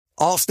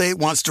Allstate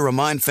wants to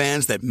remind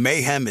fans that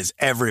mayhem is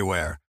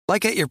everywhere,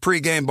 like at your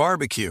pregame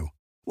barbecue.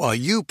 While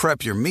you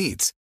prep your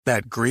meats,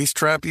 that grease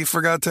trap you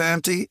forgot to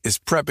empty is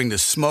prepping to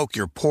smoke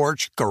your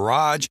porch,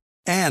 garage,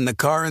 and the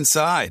car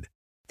inside.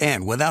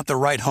 And without the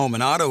right home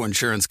and auto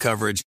insurance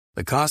coverage,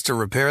 the cost to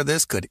repair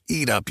this could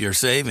eat up your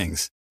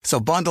savings. So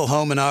bundle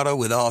home and auto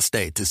with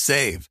Allstate to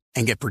save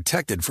and get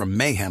protected from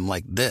mayhem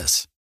like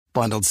this.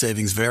 Bundled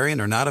savings vary and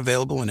are not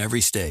available in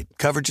every state.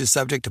 Coverage is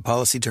subject to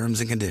policy terms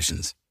and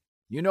conditions.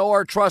 You know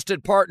our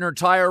trusted partner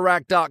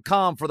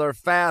TireRack.com for their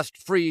fast,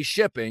 free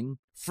shipping,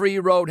 free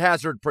road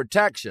hazard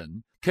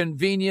protection,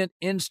 convenient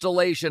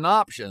installation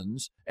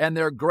options, and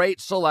their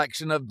great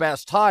selection of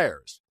best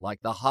tires,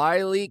 like the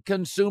highly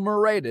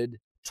consumer-rated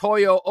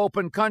Toyo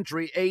Open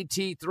Country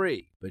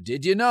AT3. But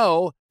did you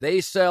know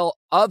they sell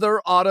other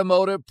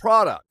automotive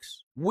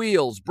products?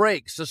 Wheels,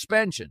 brakes,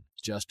 suspension,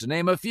 just to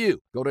name a few.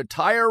 Go to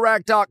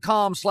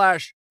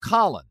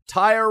TireRack.com/Colin.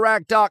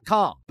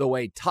 TireRack.com, the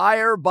way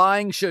tire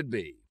buying should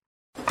be.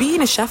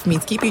 Being a chef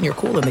means keeping your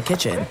cool in the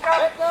kitchen.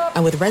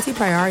 And with Resi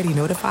Priority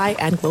Notify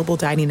and Global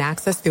Dining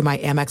Access through my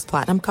Amex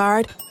Platinum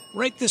card...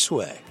 Right this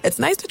way. It's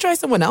nice to try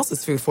someone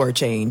else's food for a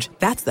change.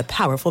 That's the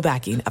powerful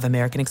backing of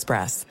American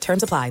Express.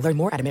 Terms apply. Learn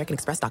more at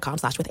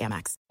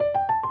americanexpress.com/withAmex.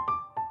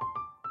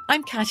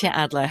 I'm Katya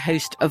Adler,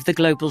 host of The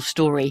Global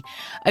Story.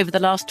 Over the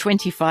last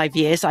 25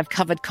 years, I've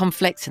covered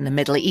conflicts in the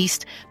Middle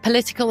East,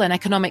 political and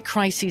economic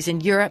crises in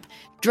Europe,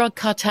 drug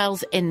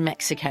cartels in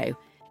Mexico.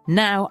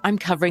 Now I'm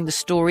covering the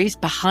stories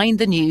behind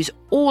the news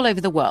all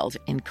over the world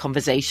in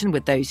conversation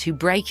with those who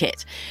break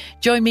it.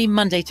 Join me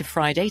Monday to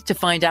Friday to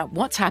find out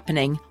what's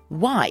happening,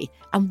 why,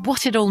 and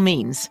what it all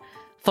means.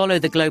 Follow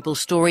The Global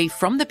Story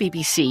from the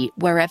BBC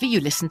wherever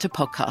you listen to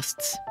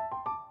podcasts.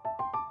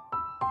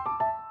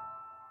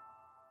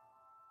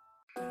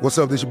 What's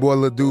up, this your boy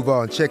Lil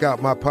Duval, and check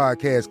out my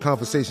podcast,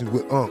 Conversations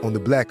with Unc, on the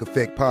Black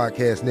Effect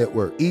Podcast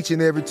Network. Each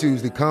and every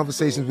Tuesday,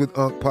 Conversations with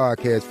Unc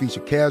podcast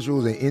feature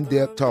casuals and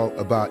in-depth talk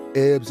about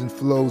ebbs and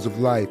flows of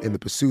life and the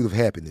pursuit of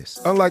happiness.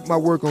 Unlike my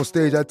work on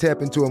stage, I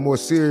tap into a more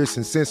serious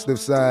and sensitive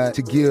side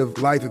to give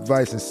life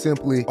advice and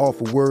simply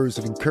offer words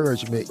of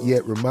encouragement,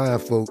 yet remind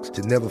folks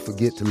to never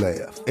forget to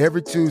laugh.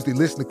 Every Tuesday,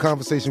 listen to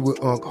Conversation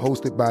with Unc,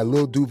 hosted by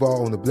Lil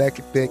Duval on the Black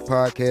Effect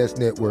Podcast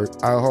Network,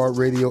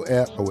 iHeartRadio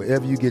app, or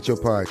wherever you get your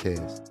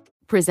podcasts.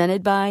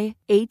 Presented by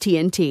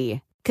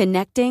AT&T.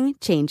 Connecting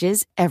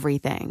changes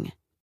everything.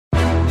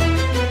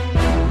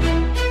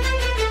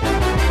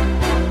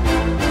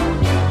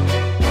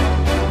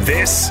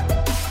 This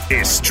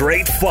is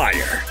Straight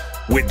Fire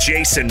with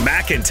Jason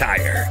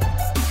McIntyre.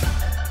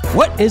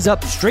 What is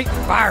up, Straight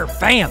Fire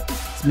fam?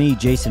 It's me,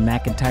 Jason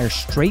McIntyre,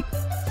 Straight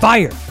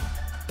Fire.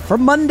 For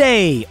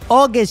Monday,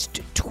 August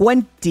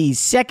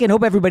 22nd.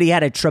 Hope everybody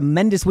had a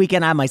tremendous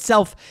weekend. I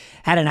myself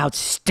had an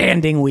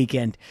outstanding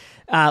weekend.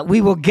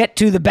 We will get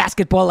to the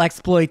basketball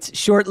exploits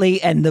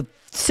shortly, and the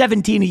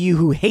 17 of you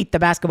who hate the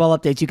basketball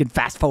updates, you can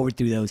fast forward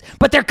through those.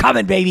 But they're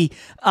coming, baby.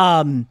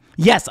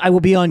 Yes, I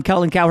will be on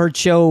Colin Cowherd's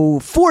show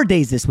 4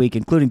 days this week,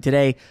 including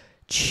today.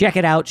 Check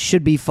it out.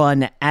 Should be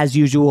fun, as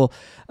usual.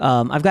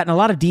 I've gotten a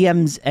lot of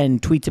DMs and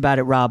tweets about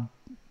it, Rob.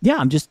 Yeah,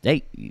 I'm just,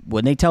 hey,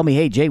 when they tell me,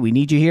 hey, Jay, we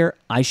need you here,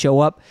 I show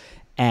up,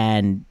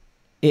 and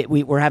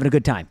we're having a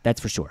good time. That's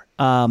for sure.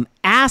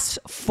 As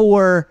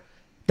for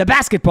the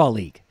basketball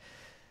league,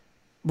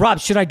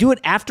 Rob, should I do it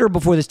after or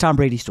before this Tom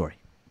Brady story?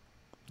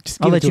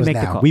 I'll let you make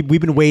the call. We've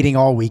been waiting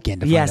all weekend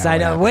to find out. Yes, I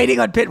know. Waiting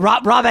on Pitt.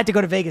 Rob had to go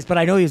to Vegas, but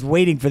I know he was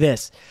waiting for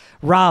this.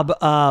 Rob,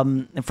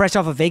 fresh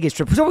off a Vegas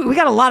trip. So we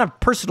got a lot of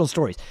personal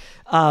stories.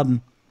 So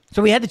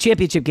we had the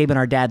championship game in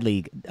our dad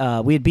league.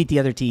 We had beat the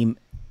other team.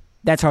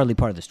 That's hardly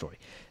part of the story.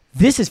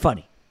 This is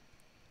funny.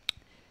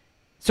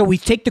 So we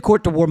take the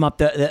court to warm up.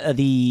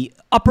 The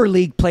upper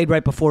league played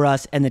right before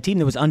us, and the team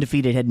that was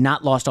undefeated had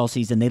not lost all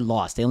season. They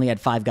lost. They only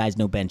had 5 guys,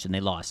 no bench, and they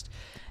lost.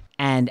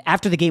 And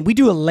after the game, we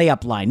do a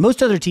layup line.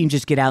 Most other teams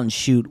just get out and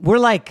shoot. We're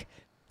like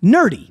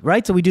nerdy,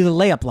 right? So we do the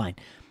layup line.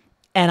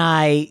 And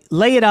I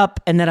lay it up,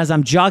 and then as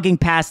I'm jogging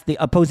past the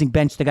opposing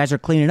bench, the guys are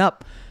cleaning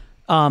up.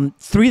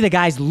 3 of the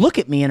guys look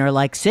at me and are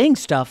like saying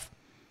stuff.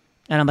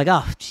 And I'm like,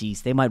 oh,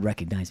 geez, they might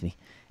recognize me.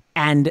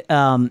 And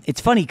it's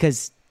funny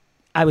because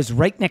I was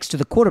right next to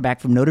the quarterback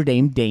from Notre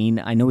Dame,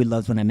 Dane. I know he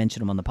loves when I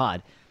mention him on the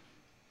pod.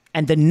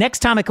 And the next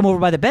time I come over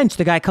by the bench,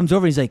 the guy comes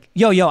over and he's like,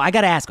 yo, I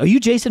got to ask, are you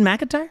Jason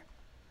McIntyre?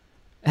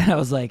 And I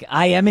was like,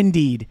 I am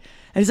indeed.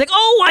 And he's like,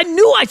 oh, I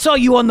knew I saw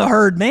you on the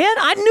herd, man.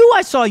 I knew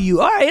I saw you.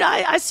 All right,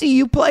 I see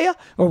you, playa,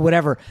 or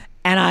whatever.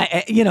 And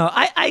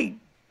I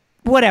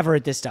whatever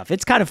at this stuff.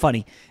 It's kind of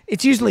funny.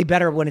 It's usually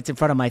better when it's in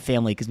front of my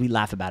family because we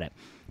laugh about it.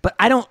 But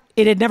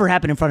it had never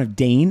happened in front of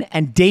Dane,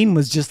 and Dane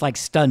was just like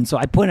stunned. So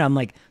I pointed, I'm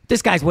like,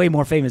 this guy's way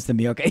more famous than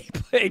me, okay?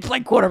 He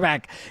played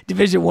quarterback,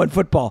 Division I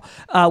football.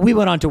 We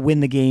went on to win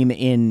the game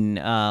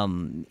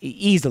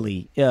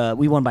easily.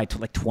 We won by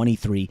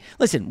 23.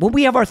 Listen, when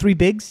we have our 3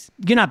 bigs,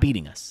 you're not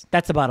beating us.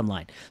 That's the bottom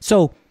line.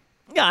 So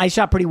yeah, I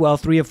shot pretty well,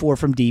 3 of 4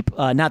 from deep.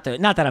 Not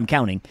that I'm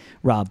counting,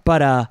 Rob,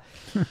 but I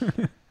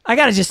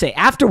got to just say,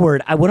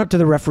 afterward, I went up to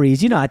the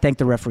referees. I thank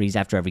the referees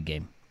after every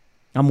game.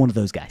 I'm one of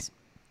those guys.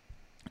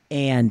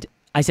 And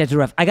I said to the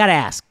ref, I got to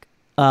ask,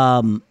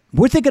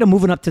 we're thinking of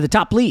moving up to the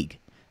top league.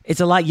 It's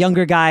a lot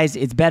younger guys.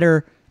 It's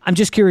better. I'm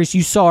just curious.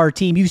 You saw our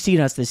team. You've seen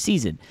us this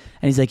season.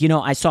 And he's like,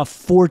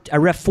 I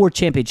ref 4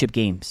 championship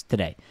games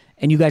today.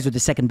 And you guys are the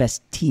second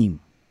best team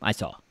I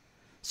saw.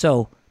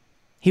 So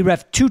he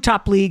ref 2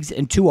 top leagues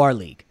and 2 our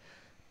league.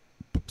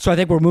 So I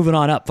think we're moving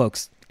on up,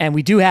 folks. And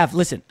we do have,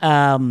 listen,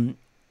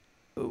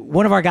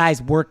 one of our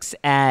guys works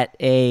at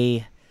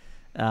a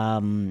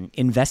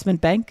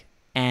investment bank,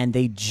 and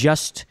they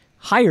just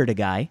hired a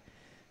guy,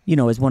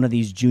 as one of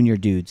these junior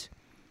dudes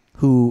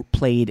who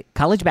played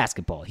college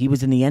basketball. He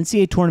was in the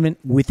NCAA tournament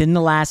within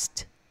the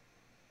last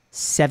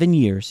 7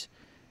 years,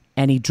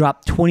 and he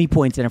dropped 20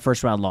 points in a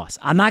first-round loss.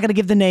 I'm not going to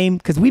give the name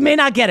because we may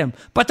not get him,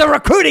 but the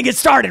recruiting has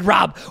started,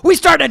 Rob. We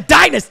started a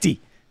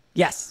dynasty.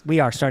 Yes, we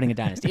are starting a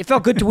dynasty. It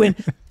felt good to win.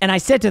 And I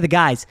said to the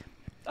guys,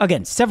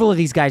 again, several of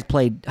these guys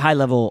played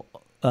high-level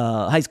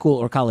high school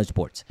or college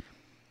sports.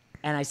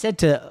 And I said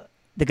to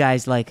the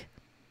guys,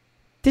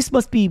 this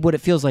must be what it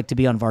feels like to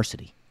be on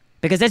varsity.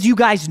 Because as you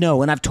guys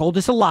know, and I've told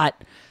this a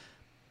lot,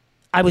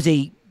 I was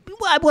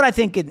what I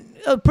think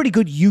a pretty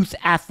good youth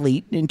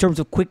athlete in terms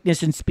of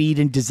quickness and speed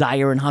and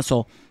desire and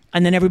hustle.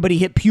 And then everybody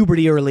hit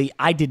puberty early.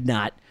 I did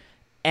not.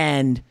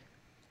 And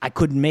I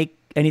couldn't make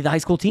any of the high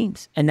school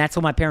teams. And that's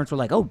when my parents were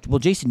like, oh, well,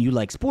 Jason, you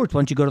like sports. Why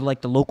don't you go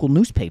to the local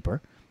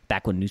newspaper,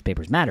 back when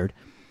newspapers mattered,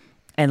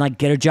 and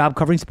get a job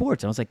covering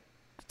sports? And I was like,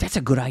 that's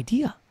a good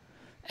idea.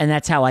 And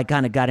that's how I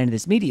kind of got into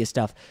this media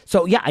stuff.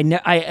 So yeah,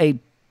 I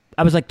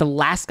was like the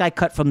last guy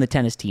cut from the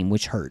tennis team,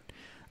 which hurt.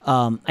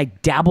 I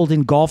dabbled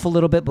in golf a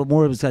little bit, but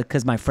more it was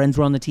because my friends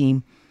were on the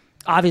team.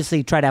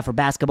 Obviously, tried out for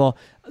basketball.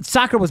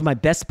 Soccer was my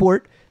best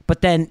sport,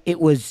 but then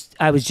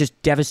I was just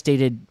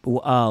devastated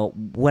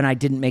when I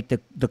didn't make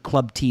the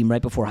club team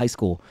right before high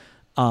school.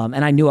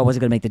 And I knew I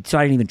wasn't going to make so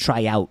I didn't even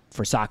try out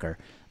for soccer.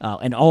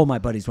 And all my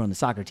buddies were on the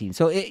soccer team.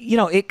 So,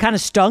 it kind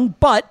of stung,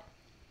 but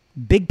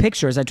big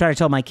picture, as I try to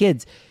tell my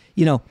kids,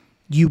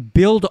 you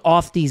build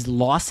off these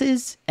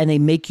losses and they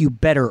make you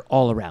better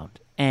all around.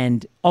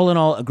 And all in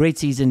all, a great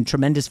season,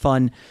 tremendous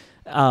fun.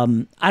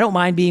 I don't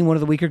mind being one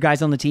of the weaker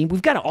guys on the team.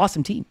 We've got an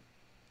awesome team.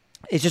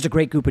 It's just a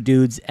great group of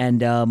dudes,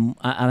 and I'm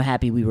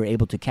happy we were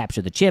able to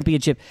capture the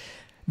championship.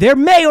 There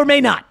may or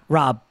may not,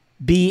 Rob,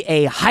 be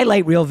a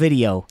highlight reel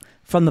video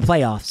from the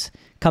playoffs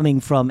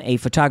coming from a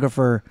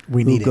photographer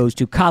who goes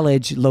to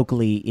college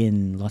locally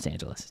in Los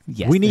Angeles.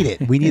 Yes. We need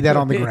it. We need that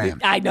on the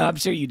gram. I know. I'm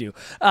sure you do.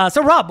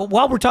 So, Rob,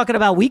 while we're talking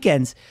about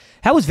weekends,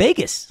 how was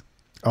Vegas?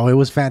 Oh, it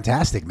was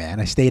fantastic, man.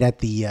 I stayed at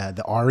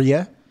the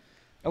Aria,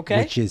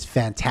 which is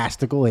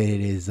fantastical.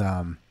 It is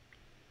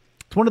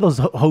it's one of those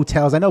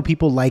hotels. I know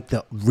people like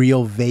the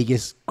real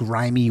Vegas,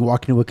 grimy, you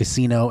walk into a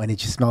casino and it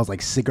just smells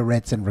like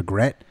cigarettes and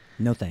regret.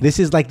 No thanks. This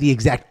is like the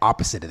exact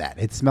opposite of that.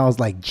 It smells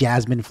like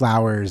jasmine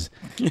flowers,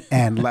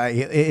 and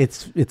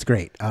it's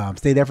great.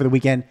 Stayed there for the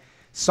weekend.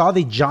 Saw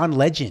the John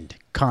Legend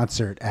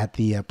concert at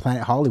the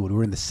Planet Hollywood. We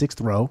were in the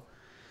 6th row,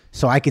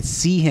 so I could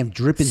see him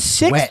dripping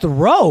sweat. 6th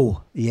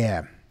row?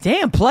 Yeah.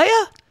 Damn, playa!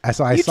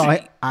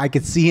 I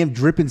could see him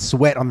dripping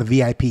sweat on the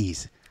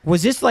VIPs.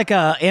 Was this like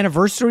a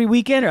anniversary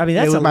weekend? I mean,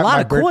 that's a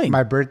lot of coin.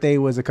 My birthday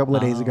was a couple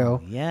of days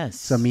ago. Yes.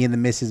 So me and the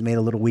missus made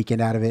a little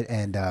weekend out of it,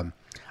 and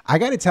I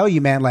got to tell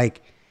you, man,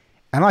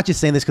 I'm not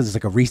just saying this because it's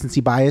like a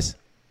recency bias.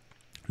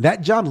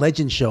 That John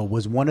Legend show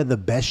was one of the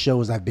best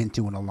shows I've been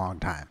to in a long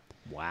time.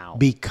 Wow.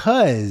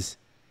 Because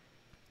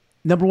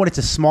number one, it's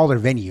a smaller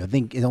venue. I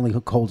think it only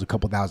holds a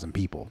couple thousand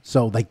people.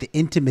 So the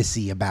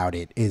intimacy about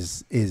it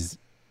is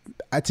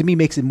to me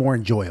makes it more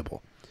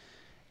enjoyable.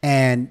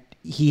 And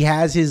he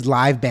has his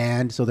live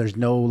band, so there's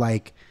no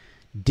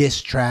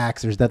diss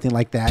tracks. There's nothing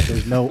like that.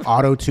 There's no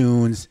auto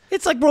tunes.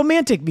 It's like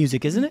romantic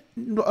music, isn't it?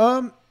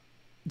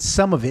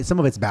 Some of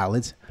it's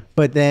ballads.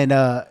 But then,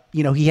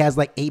 he has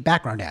 8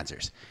 background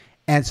dancers.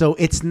 And so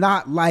it's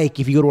not like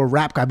if you go to a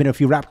rap, I've been to a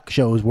few rap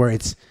shows where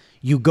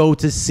you go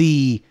to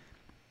see,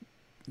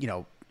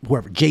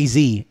 whoever,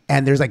 Jay-Z,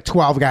 and there's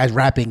 12 guys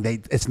rapping.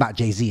 It's not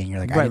Jay-Z. And you're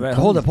like, right.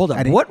 Hold up.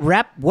 What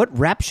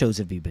rap shows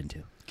have you been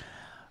to?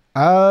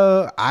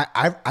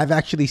 I've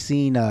actually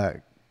seen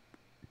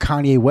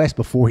Kanye West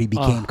before he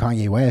became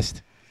Kanye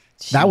West.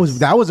 Jeez.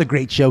 That was a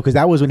great show because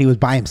that was when he was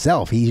by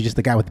himself. He's just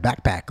the guy with the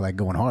backpack,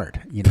 going hard.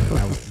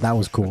 That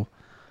was cool.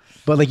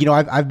 But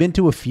I've been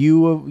to a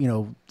few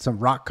of some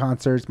rock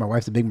concerts. My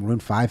wife's a big Maroon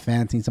 5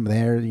 fan. Seen some of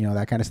theirs,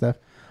 that kind of stuff.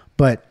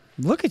 But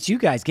look at you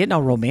guys getting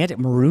all romantic.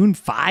 Maroon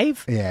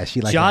 5. Yeah,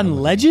 she likes John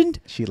Legend.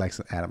 She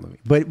likes Adam Levine.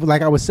 But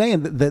like I was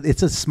saying,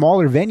 it's a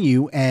smaller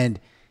venue, and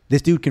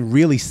this dude can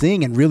really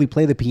sing and really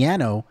play the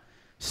piano.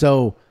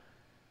 So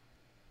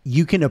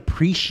you can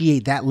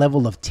appreciate that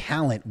level of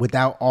talent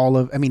without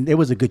it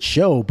was a good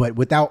show, but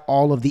without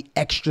all of the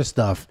extra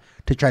stuff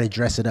to try to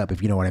dress it up,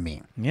 if you know what I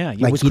mean. Yeah.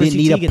 He didn't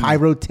need a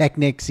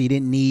pyrotechnics. He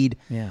didn't need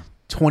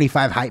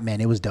 25 hype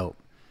men. It was dope.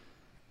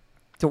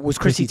 So was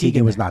Chrissy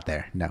Teigen was not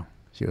there. No,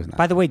 she was not.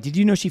 By the way, did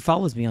you know she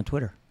follows me on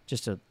Twitter?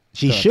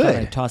 She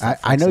should.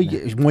 I know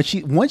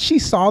once she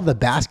saw the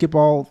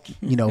basketball,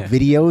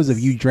 videos of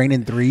you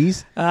draining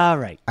threes. All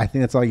right. I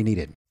think that's all you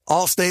needed.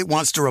 Allstate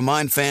wants to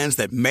remind fans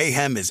that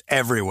mayhem is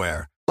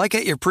everywhere, like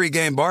at your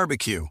pregame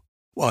barbecue.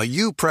 While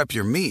you prep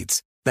your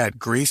meats, that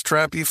grease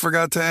trap you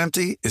forgot to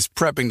empty is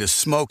prepping to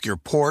smoke your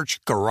porch,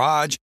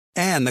 garage,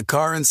 and the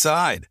car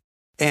inside.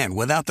 And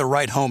without the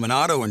right home and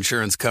auto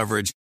insurance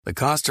coverage, the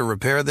cost to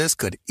repair this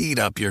could eat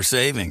up your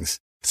savings.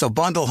 So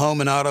bundle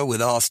home and auto with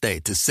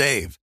Allstate to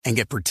save and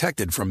get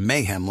protected from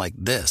mayhem like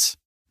this.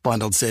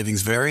 Bundled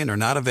savings vary and are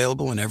not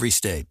available in every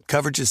state.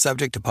 Coverage is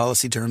subject to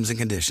policy terms and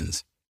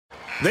conditions.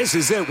 This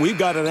is it. We've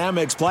got an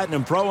Amex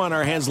Platinum Pro on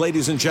our hands,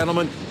 ladies and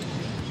gentlemen.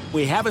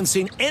 We haven't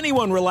seen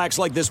anyone relax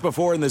like this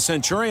before in the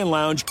Centurion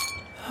Lounge.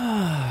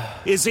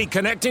 Is he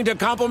connecting to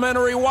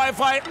complimentary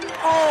Wi-Fi?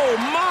 Oh,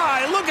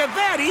 my! Look at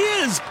that! He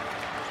is!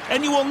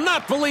 And you will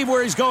not believe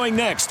where he's going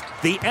next.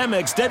 The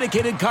Amex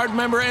dedicated card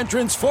member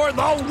entrance for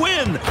the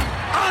win!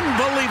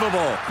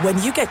 Unbelievable!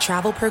 When you get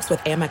travel perks with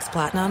Amex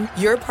Platinum,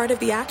 you're part of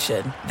the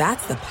action.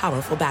 That's the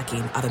powerful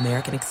backing of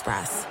American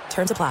Express.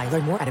 Terms apply.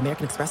 Learn more at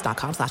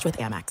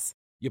americanexpress.com/withAmex.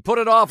 You put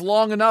it off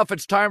long enough,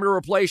 it's time to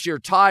replace your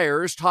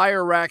tires.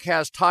 Tire Rack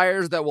has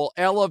tires that will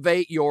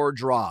elevate your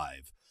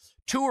drive.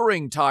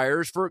 Touring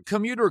tires for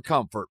commuter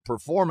comfort,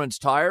 performance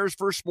tires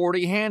for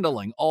sporty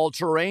handling,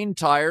 all-terrain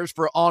tires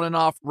for on- and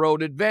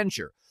off-road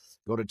adventure.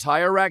 Go to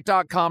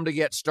TireRack.com to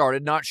get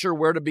started. Not sure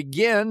where to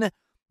begin?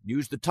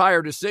 Use the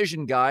Tire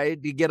Decision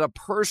Guide to get a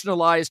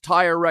personalized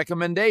tire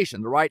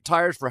recommendation, the right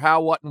tires for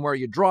how, what, and where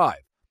you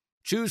drive.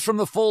 Choose from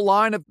the full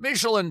line of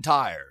Michelin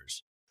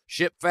tires.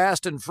 Ship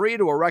fast and free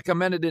to a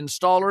recommended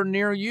installer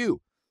near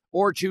you.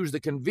 Or choose the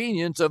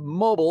convenience of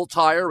mobile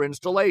tire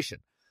installation.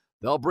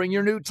 They'll bring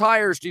your new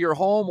tires to your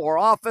home or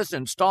office,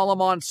 install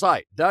them on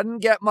site. Doesn't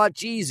get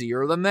much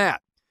easier than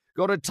that.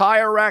 Go to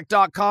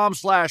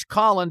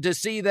TireRack.com/Colin to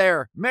see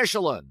their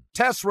Michelin,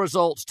 test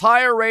results,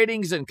 tire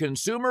ratings, and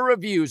consumer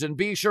reviews, and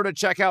be sure to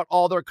check out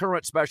all their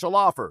current special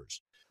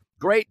offers.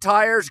 Great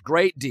tires,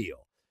 great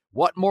deal.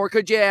 What more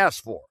could you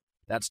ask for?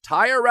 That's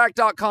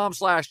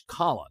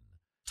TireRack.com/Colin.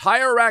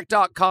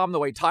 TireRack.com, the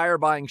way tire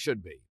buying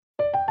should be.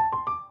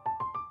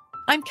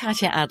 I'm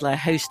Katya Adler,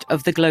 host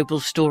of The Global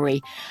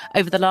Story.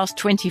 Over the last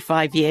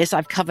 25 years,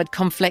 I've covered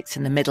conflicts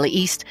in the Middle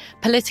East,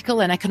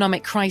 political and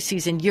economic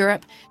crises in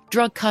Europe,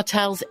 drug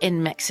cartels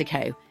in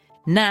Mexico.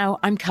 Now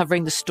I'm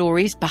covering the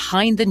stories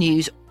behind the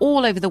news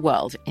all over the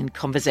world in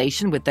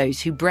conversation with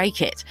those who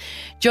break it.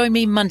 Join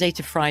me Monday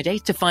to Friday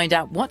to find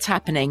out what's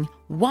happening,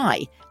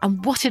 why,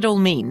 and what it all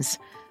means.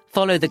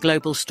 Follow The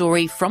Global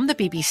Story from the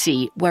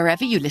BBC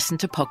wherever you listen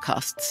to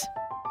podcasts.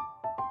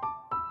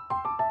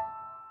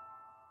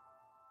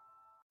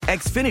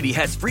 Xfinity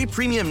has free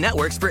premium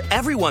networks for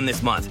everyone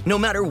this month, no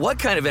matter what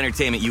kind of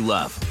entertainment you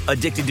love.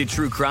 Addicted to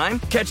true crime?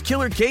 Catch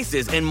killer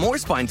cases and more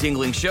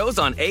spine-tingling shows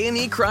on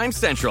A&E Crime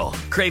Central.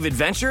 Crave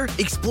adventure?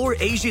 Explore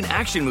Asian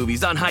action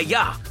movies on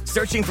Hi-YAH.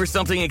 Searching for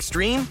something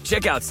extreme?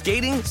 Check out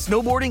skating,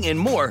 snowboarding, and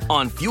more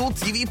on Fuel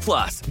TV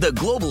Plus, the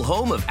global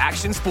home of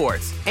action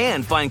sports.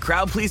 And find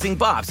crowd-pleasing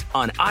bops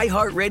on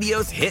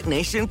iHeartRadio's Hit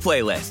Nation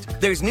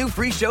playlist. There's new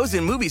free shows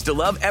and movies to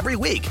love every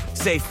week.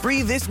 Say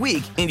free this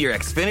week in your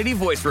Xfinity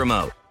voice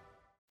remote.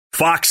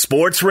 Fox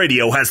Sports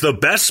Radio has the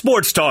best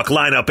sports talk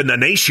lineup in the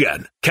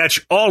nation.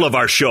 Catch all of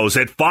our shows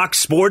at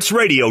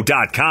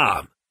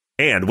foxsportsradio.com.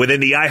 And within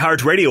the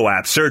iHeartRadio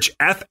app, search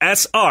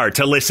FSR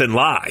to listen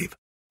live.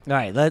 All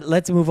right,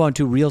 let's move on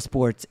to real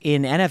sports.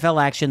 In NFL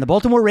action, the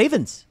Baltimore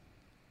Ravens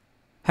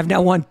have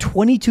now won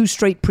 22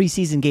 straight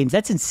preseason games.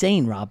 That's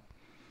insane, Rob.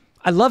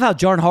 I love how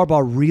John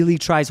Harbaugh really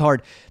tries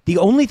hard. The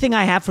only thing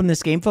I have from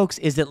this game, folks,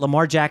 is that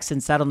Lamar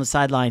Jackson sat on the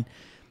sideline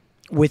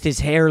with his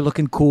hair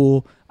looking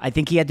cool. I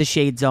think he had the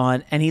shades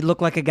on, and he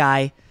looked like a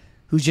guy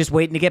who's just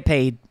waiting to get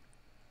paid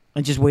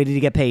and just waited to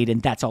get paid,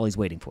 and that's all he's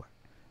waiting for.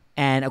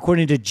 And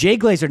according to Jay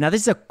Glazer, now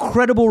this is a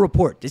credible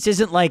report. This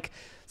isn't like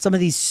some of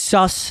these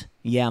sus,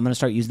 yeah, I'm going to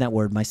start using that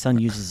word. My son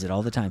uses it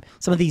all the time.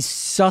 Some of these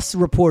sus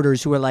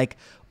reporters who are like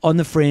on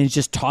the fringe,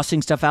 just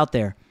tossing stuff out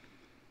there.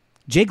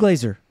 Jay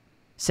Glazer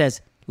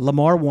says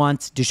Lamar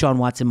wants Deshaun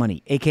Watson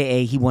money,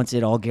 a.k.a. he wants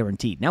it all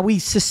guaranteed. Now, we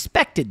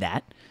suspected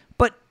that,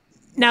 but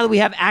now that we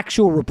have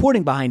actual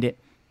reporting behind it,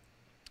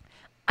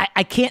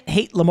 I can't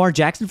hate Lamar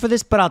Jackson for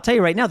this, but I'll tell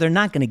you right now, they're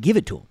not going to give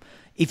it to him.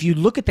 If you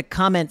look at the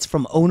comments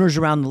from owners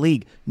around the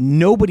league,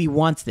 nobody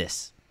wants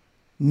this.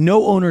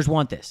 No owners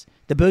want this.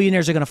 The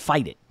billionaires are going to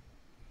fight it.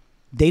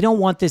 They don't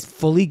want this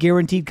fully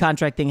guaranteed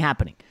contract thing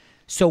happening.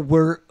 So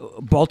we're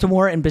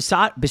Baltimore and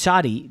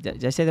Bisciotti.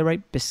 Did I say that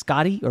right?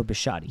 Biscotti or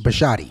Bisciotti?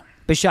 Bisciotti.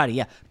 Bisciotti,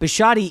 yeah.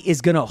 Bisciotti is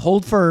going to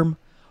hold firm.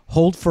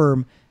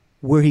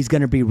 Where he's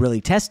going to be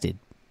really tested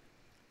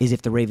is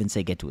if the Ravens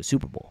say get to a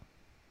Super Bowl.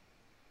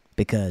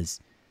 Because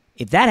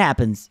if that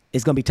happens,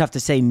 it's going to be tough to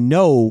say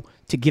no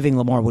to giving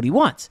Lamar what he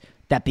wants.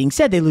 That being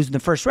said, they lose in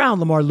the first round.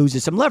 Lamar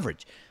loses some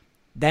leverage.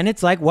 Then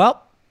it's like,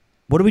 well,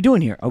 what are we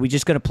doing here? Are we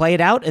just going to play it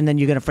out and then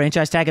you're going to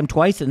franchise tag him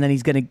twice and then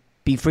he's going to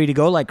be free to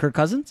go like Kirk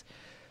Cousins?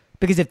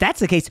 Because if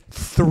that's the case,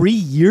 3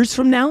 years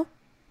from now,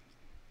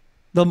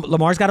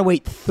 Lamar's got to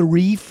wait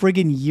 3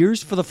 friggin'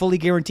 years for the fully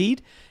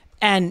guaranteed.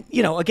 And,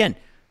 again,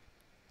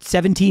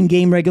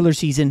 17-game regular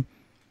season,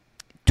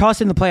 toss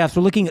in the playoffs.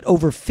 We're looking at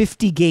over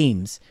 50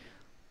 games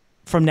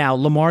from now.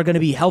 Lamar going to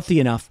be healthy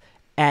enough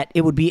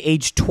it would be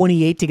age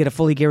 28 to get a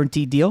fully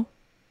guaranteed deal?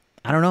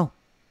 I don't know.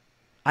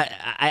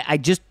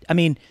 I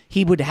mean,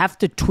 he would have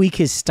to tweak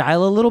his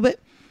style a little bit.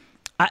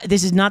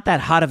 This is not that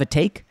hot of a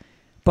take,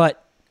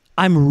 but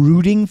I'm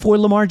rooting for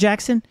Lamar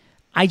Jackson.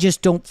 I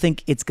just don't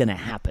think it's going to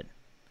happen.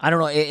 I don't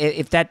know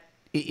if that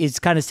is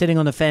kind of sitting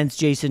on the fence.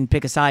 Jason,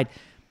 pick a side.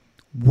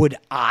 Would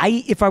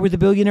I, if I were the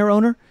billionaire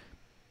owner?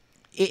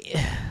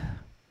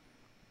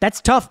 That's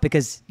tough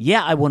because,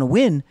 yeah, I want to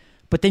win,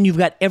 but then you've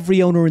got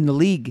every owner in the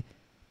league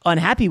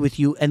unhappy with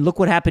you, and look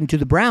what happened to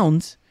the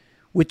Browns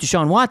with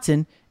Deshaun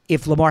Watson.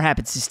 If Lamar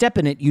happens to step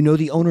in it, you know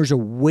the owners are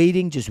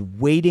waiting, just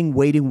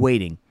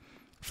waiting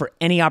for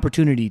any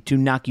opportunity to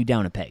knock you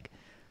down a peg.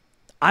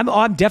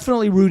 I'm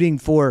definitely rooting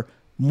for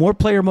more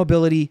player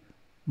mobility,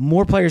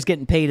 more players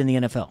getting paid in the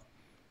NFL.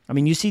 I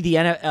mean, you see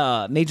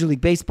the Major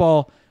League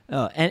Baseball,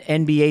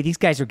 NBA, these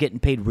guys are getting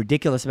paid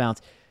ridiculous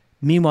amounts.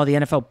 Meanwhile, the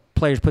NFL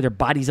players put their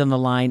bodies on the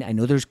line. I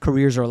know their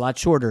careers are a lot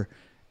shorter,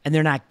 and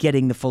they're not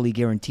getting the fully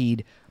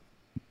guaranteed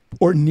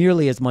or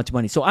nearly as much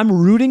money. So I'm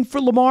rooting for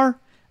Lamar.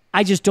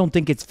 I just don't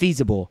think it's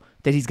feasible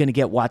that he's going to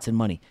get Watson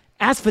money.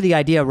 As for the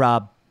idea,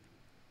 Rob,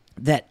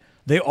 that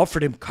they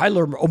offered him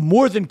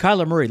more than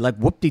Kyler Murray, like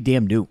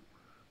whoop-de-damn-do.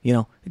 You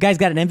know, the guy's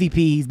got an MVP.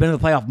 He's been in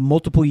the playoff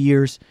multiple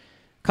years.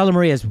 Kyler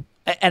Murray has,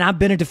 and I've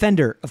been a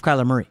defender of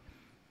Kyler Murray.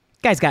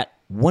 Guy's got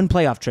one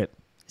playoff trip,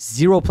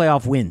 0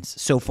 playoff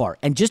wins so far.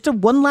 And just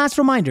one last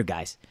reminder,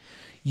 guys,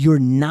 you're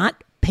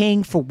not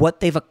paying for what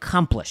they've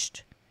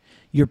accomplished.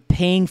 You're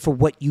paying for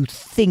what you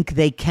think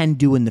they can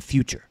do in the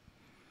future.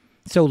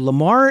 So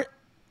Lamar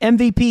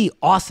MVP,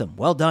 awesome,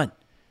 well done.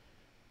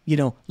 You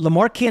know,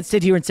 Lamar can't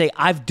sit here and say,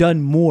 I've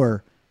done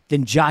more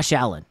than Josh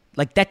Allen.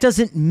 Like, that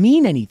doesn't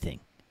mean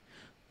anything.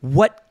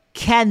 What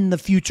can the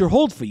future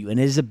hold for you? And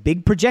it is a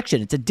big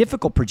projection. It's a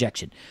difficult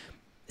projection.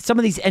 Some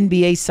of these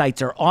NBA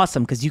sites are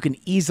awesome because you can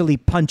easily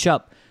punch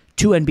up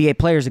 2 NBA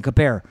players and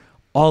compare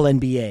all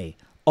NBA,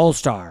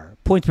 all-star,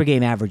 points per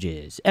game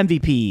averages,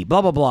 MVP,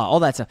 blah, blah, blah, all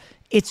that stuff.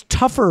 It's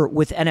tougher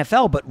with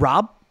NFL, but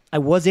Rob, I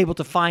was able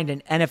to find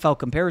an NFL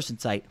comparison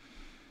site.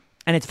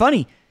 And it's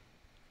funny,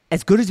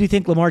 as good as we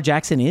think Lamar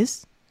Jackson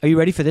is, are you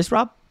ready for this,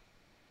 Rob?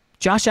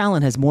 Josh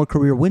Allen has more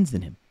career wins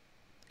than him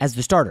as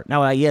the starter.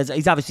 Now,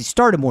 he's obviously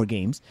started more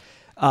games,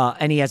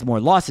 and he has more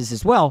losses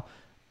as well,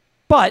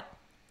 but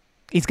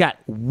he's got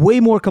way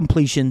more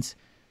completions.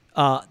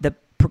 The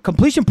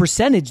completion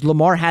percentage,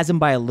 Lamar has him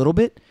by a little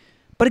bit.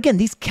 But again,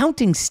 these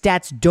counting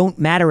stats don't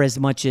matter as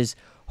much as,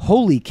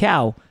 holy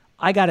cow,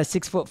 I got a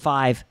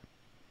 6'5",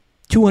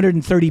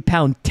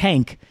 230-pound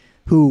tank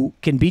who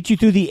can beat you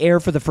through the air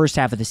for the first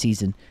half of the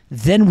season,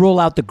 then roll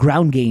out the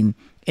ground game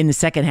in the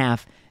second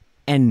half,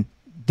 and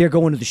they're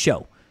going to the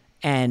show.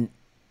 And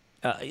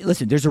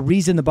listen, there's a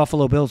reason the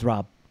Buffalo Bills,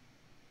 Rob,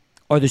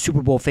 are the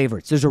Super Bowl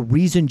favorites. There's a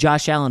reason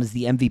Josh Allen is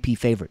the MVP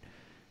favorite.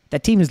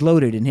 That team is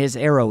loaded, and his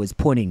arrow is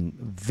pointing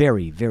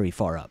very, very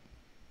far up.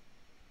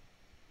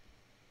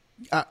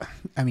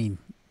 I mean,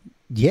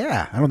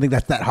 yeah, I don't think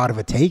that's that hot of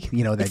a take,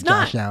 you know, that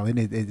Josh Allen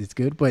is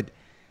good. But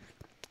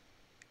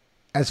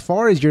as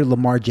far as your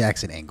Lamar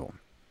Jackson angle,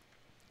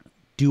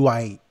 do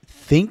I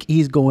think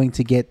he's going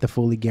to get the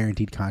fully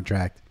guaranteed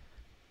contract?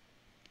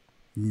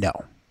 No.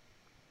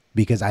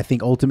 Because I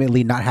think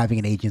ultimately not having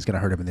an agent is going to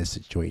hurt him in this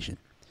situation.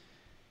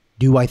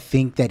 Do I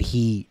think that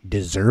he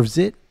deserves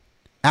it?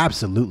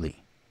 Absolutely.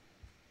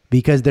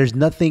 Because there's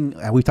nothing,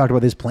 we've talked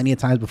about this plenty of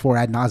times before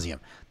ad nauseum,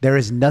 there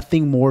is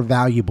nothing more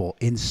valuable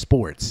in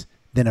sports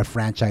than a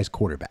franchise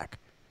quarterback.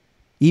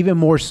 Even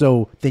more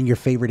so than your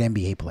favorite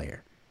NBA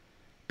player.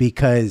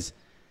 Because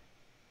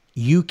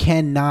you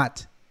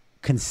cannot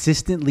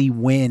consistently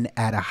win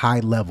at a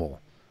high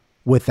level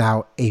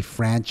without a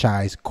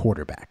franchise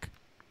quarterback.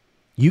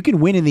 You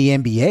can win in the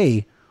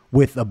NBA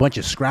with a bunch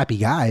of scrappy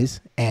guys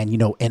and, you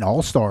know, an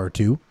all-star or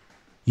two.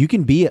 You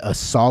can be a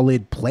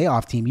solid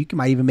playoff team. You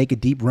might even make a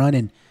deep run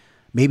and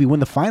maybe win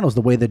the finals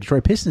the way the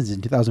Detroit Pistons did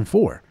in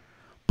 2004.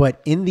 But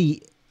in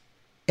the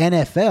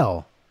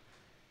NFL,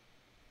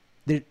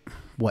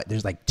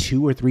 there's like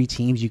 2 or 3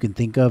 teams you can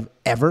think of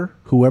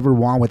whoever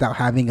won without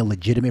having a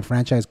legitimate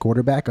franchise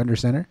quarterback under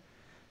center.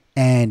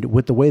 And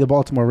with the way the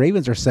Baltimore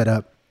Ravens are set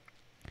up,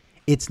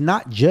 it's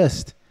not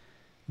just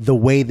the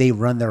way they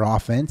run their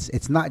offense.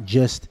 It's not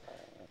just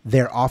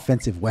their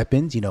offensive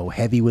weapons, you know,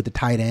 heavy with the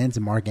tight ends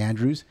and Mark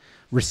Andrews.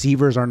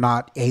 Receivers are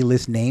not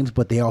A-list names,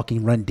 but they all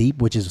can run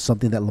deep, which is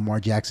something that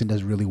Lamar Jackson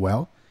does really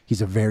well.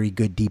 He's a very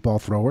good deep ball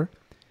thrower.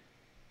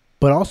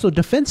 But also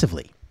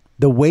defensively,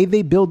 the way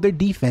they build their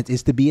defense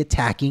is to be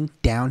attacking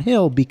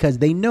downhill because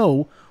they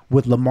know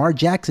with Lamar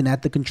Jackson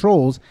at the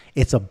controls,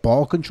 it's a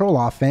ball control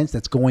offense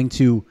that's going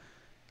to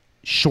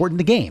shorten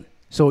the game.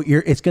 So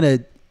it's going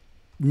to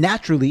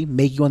naturally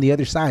make you on the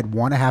other side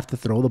want to have to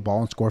throw the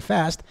ball and score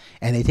fast,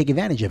 and they take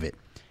advantage of it.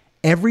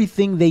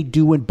 Everything they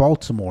do in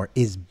Baltimore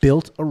is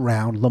built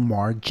around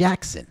Lamar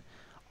Jackson.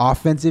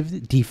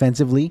 Offensive,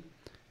 defensively,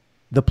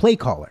 the play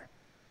caller.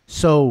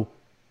 So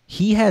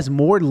he has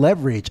more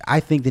leverage,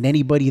 I think, than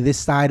anybody this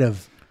side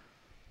of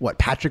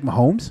Patrick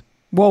Mahomes?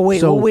 Well,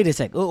 wait a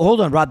sec.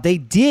 Hold on, Rob. They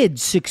did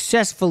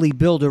successfully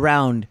build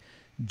around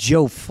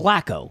Joe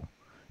Flacco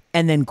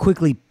and then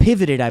quickly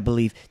pivoted, I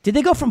believe. Did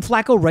they go from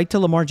Flacco right to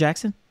Lamar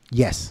Jackson?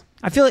 Yes.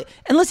 I feel like,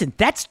 and listen,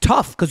 that's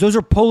tough because those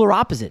are polar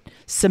opposite.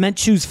 Cement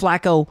shoes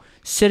Flacco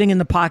sitting in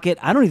the pocket.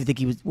 I don't even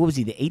think what was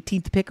he, the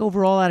 18th pick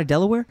overall out of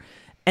Delaware?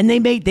 And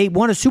they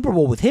won a Super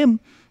Bowl with him,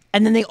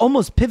 and then they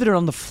almost pivoted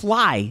on the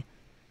fly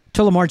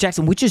to Lamar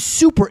Jackson, which is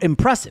super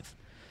impressive.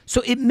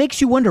 So it makes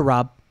you wonder,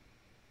 Rob,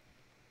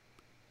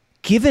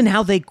 given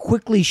how they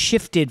quickly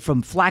shifted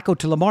from Flacco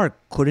to Lamar,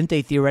 couldn't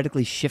they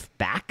theoretically shift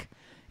back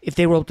if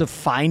they were able to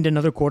find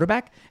another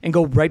quarterback and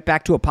go right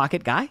back to a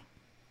pocket guy?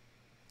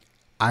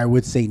 I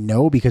would say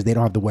no, because they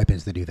don't have the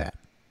weapons to do that.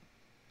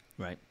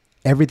 Right.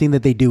 Everything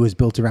that they do is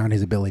built around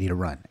his ability to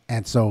run.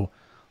 And so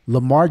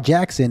Lamar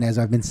Jackson, as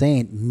I've been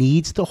saying,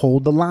 needs to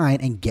hold the line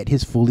and get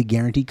his fully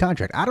guaranteed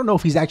contract. I don't know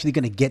if he's actually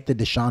going to get the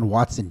Deshaun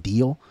Watson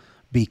deal,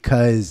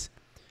 because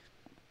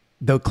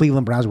the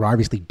Cleveland Browns were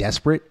obviously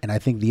desperate. And I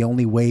think the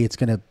only way it's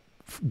going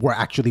to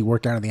actually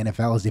work out in the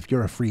NFL is if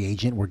you're a free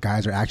agent, where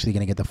guys are actually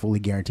going to get the fully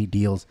guaranteed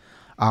deals,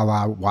 a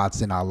la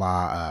Watson, a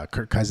la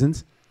Kirk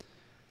Cousins.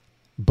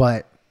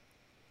 But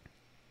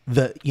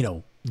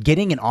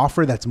getting an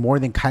offer that's more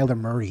than Kyler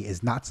Murray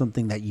is not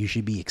something that you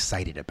should be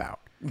excited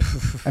about.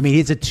 I mean,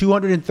 it's a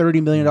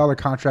 $230 million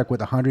contract with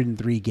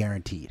 103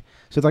 guaranteed.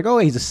 So it's like, oh,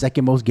 he's the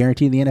second most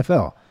guaranteed in the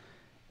NFL.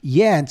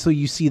 Yeah, until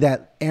you see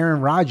that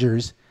Aaron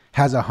Rodgers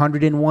has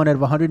 101 out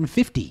of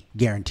 150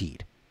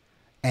 guaranteed.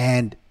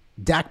 And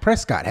Dak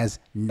Prescott has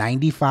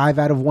 95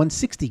 out of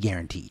 160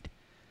 guaranteed.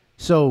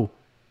 So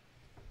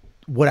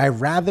would I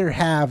rather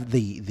have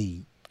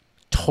the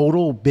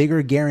total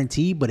bigger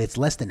guarantee, but it's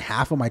less than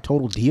half of my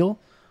total deal?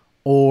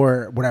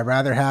 Or would I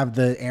rather have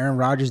the Aaron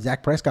Rodgers,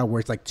 Dak Prescott, where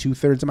it's like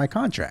 2/3 of my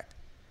contract?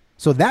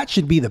 So that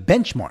should be the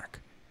benchmark.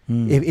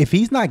 If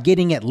he's not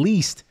getting at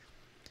least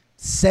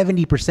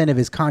 70% of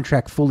his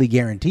contract fully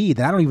guaranteed,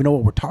 then I don't even know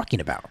what we're talking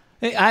about.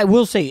 I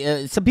will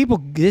say, some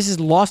people, this is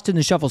lost in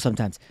the shuffle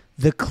sometimes.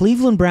 The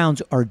Cleveland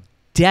Browns are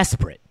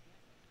desperate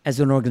as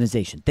an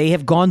organization. They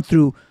have gone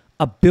through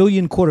 1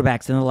 billion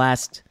quarterbacks in the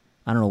last,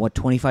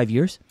 25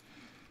 years?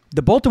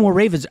 The Baltimore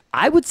Ravens,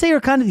 I would say,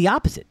 are kind of the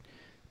opposite.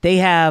 They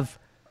have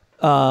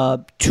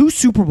 2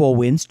 Super Bowl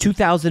wins,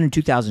 2000 and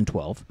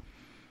 2012.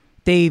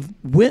 They've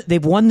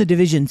won the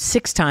division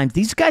 6 times.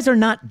 These guys are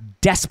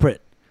not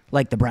desperate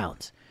like the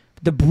Browns.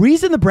 The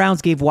reason the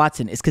Browns gave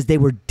Watson is because they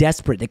were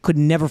desperate. They could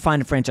never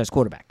find a franchise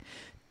quarterback.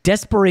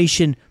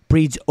 Desperation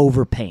breeds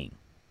overpaying.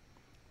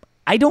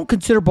 I don't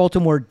consider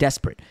Baltimore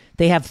desperate.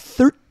 They have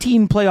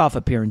 13 playoff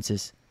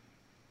appearances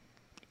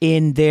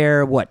in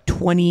their,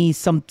 20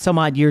 some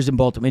odd years in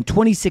Baltimore, in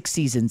 26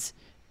 seasons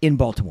in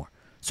Baltimore.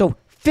 So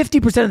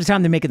 50% of the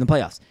time they're making the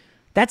playoffs.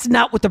 That's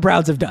not what the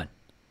Browns have done.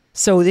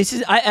 So this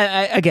is,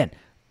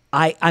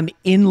 I'm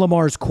in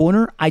Lamar's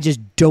corner. I just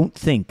don't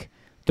think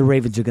the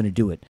Ravens are going to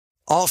do it.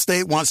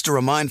 Allstate wants to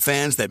remind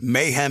fans that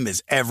mayhem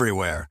is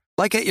everywhere,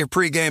 like at your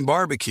pregame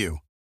barbecue.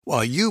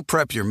 While you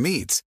prep your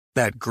meats,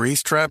 that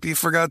grease trap you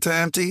forgot to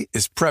empty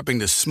is prepping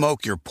to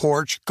smoke your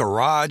porch,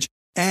 garage,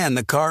 and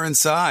the car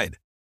inside.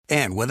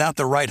 And without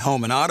the right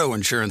home and auto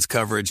insurance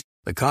coverage,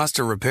 the cost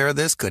to repair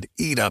this could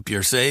eat up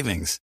your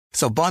savings.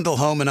 So bundle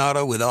home and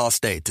auto with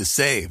Allstate to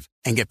save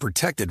and get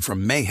protected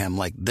from mayhem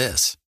like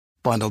this.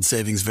 Bundled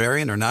savings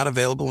vary and are not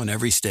available in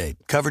every state.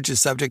 Coverage is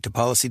subject to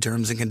policy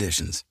terms and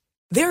conditions.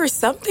 There are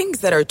some things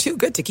that are too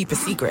good to keep a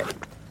secret.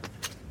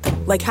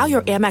 Like how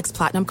your Amex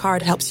Platinum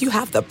card helps you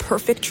have the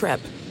perfect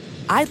trip.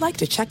 I'd like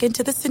to check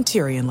into the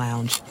Centurion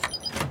Lounge.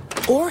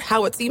 Or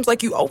how it seems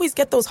like you always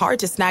get those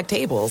hard-to-snag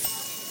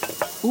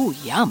tables. Ooh,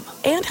 yum.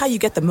 And how you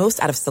get the most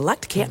out of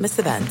select can't-miss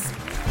events.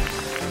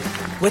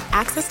 With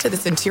access to the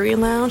Centurion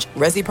Lounge,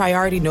 Resi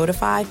Priority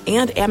Notify,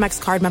 and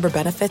Amex card member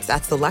benefits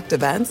at select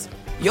events,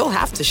 you'll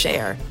have to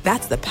share.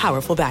 That's the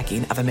powerful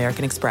backing of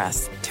American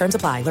Express. Terms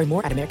apply. Learn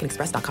more at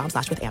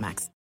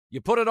americanexpress.com/withAmex.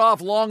 You put it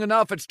off long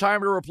enough, it's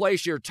time to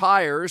replace your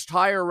tires.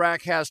 Tire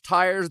Rack has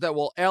tires that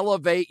will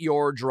elevate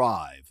your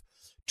drive.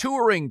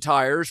 Touring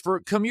tires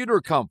for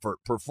commuter comfort,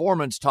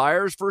 performance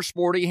tires for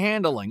sporty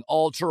handling,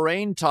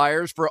 all-terrain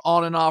tires for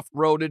on- and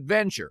off-road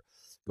adventure.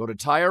 Go to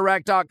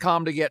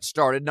TireRack.com to get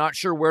started. Not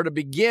sure where to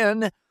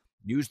begin?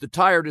 Use the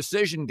Tire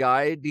Decision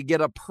Guide to get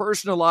a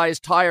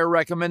personalized tire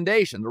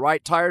recommendation, the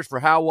right tires for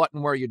how, what,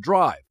 and where you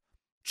drive.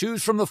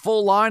 Choose from the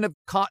full line of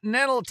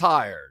Continental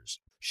tires.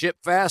 Ship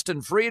fast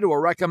and free to a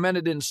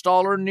recommended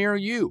installer near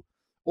you.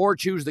 Or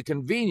choose the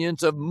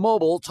convenience of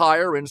mobile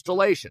tire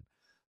installation.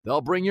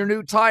 They'll bring your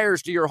new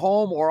tires to your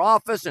home or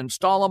office,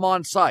 install them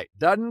on site.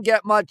 Doesn't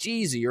get much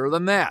easier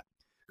than that.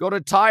 Go to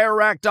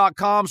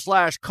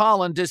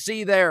TireRack.com/Colin to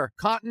see their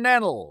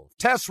Continental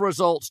test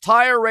results,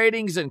 tire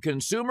ratings, and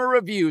consumer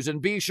reviews,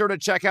 and be sure to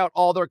check out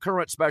all their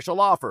current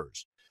special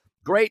offers.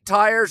 Great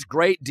tires,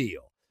 great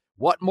deal.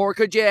 What more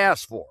could you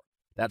ask for?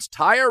 That's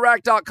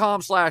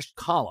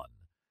TireRack.com/Colin.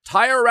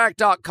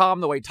 TireRack.com,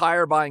 the way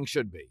tire buying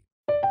should be.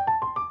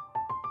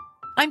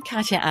 I'm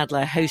Katya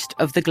Adler, host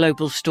of The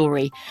Global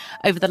Story.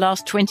 Over the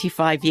last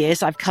 25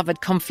 years, I've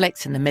covered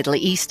conflicts in the Middle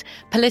East,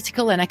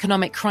 political and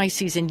economic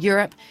crises in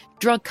Europe,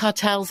 drug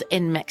cartels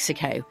in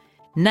Mexico.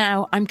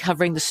 Now I'm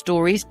covering the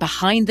stories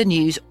behind the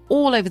news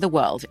all over the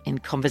world in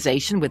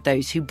conversation with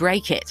those who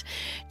break it.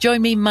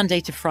 Join me Monday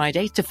to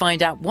Friday to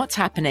find out what's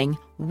happening,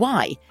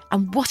 why,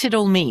 and what it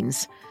all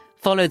means.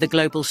 Follow The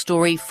Global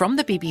Story from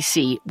the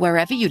BBC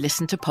wherever you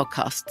listen to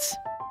podcasts.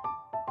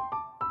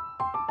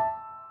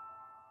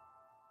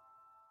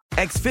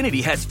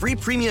 Xfinity has free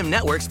premium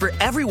networks for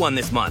everyone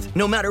this month,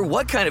 no matter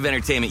what kind of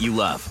entertainment you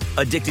love.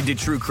 Addicted to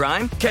true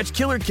crime? Catch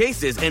killer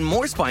cases and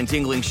more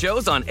spine-tingling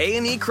shows on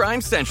A&E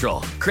Crime Central.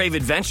 Crave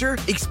adventure?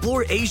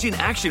 Explore Asian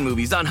action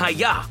movies on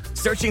Hi-Ya.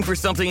 Searching for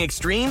something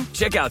extreme?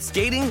 Check out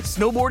skating,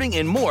 snowboarding,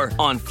 and more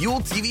on Fuel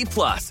TV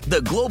Plus,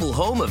 the global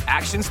home of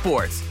action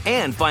sports.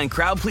 And find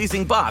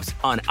crowd-pleasing bops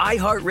on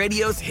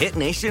iHeartRadio's Hit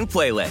Nation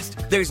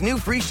playlist. There's new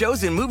free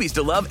shows and movies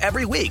to love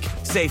every week.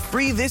 Say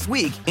free this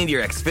week in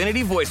your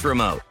Xfinity voice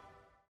remote.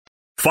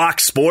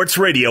 Fox Sports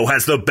Radio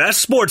has the best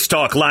sports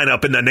talk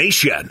lineup in the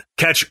nation.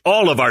 Catch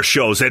all of our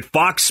shows at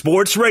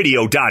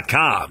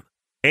foxsportsradio.com.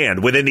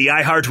 And within the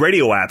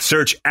iHeartRadio app,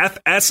 search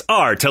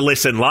FSR to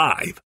listen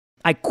live.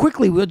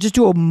 We'll just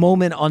do a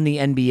moment on the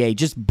NBA,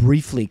 just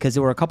briefly, because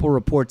there were a couple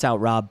reports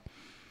out, Rob,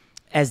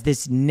 as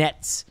this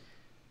Nets,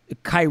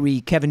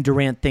 Kyrie, Kevin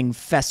Durant thing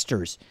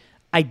festers.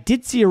 I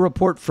did see a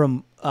report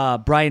from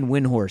Brian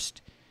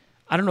Windhorst.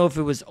 I don't know if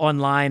it was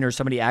online or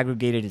somebody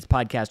aggregated his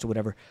podcast or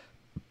whatever.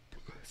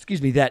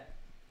 That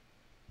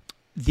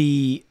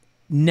the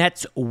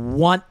Nets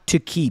want to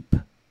keep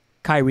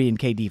Kyrie and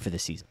KD for the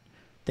season.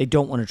 They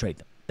don't want to trade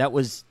them.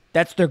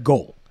 That's their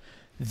goal.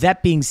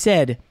 That being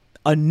said,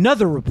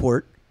 another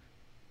report,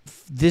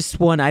 this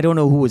one, I don't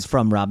know who it was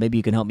from, Rob. Maybe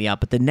you can help me out.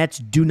 But the Nets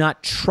do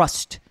not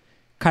trust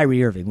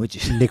Kyrie Irving, which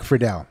is Nick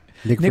Friedel.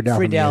 Nick Friedel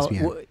from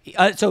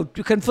ESPN. So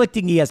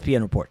conflicting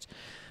ESPN reports.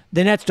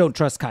 The Nets don't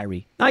trust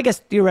Kyrie. Now, I guess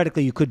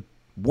theoretically you could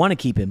want to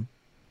keep him,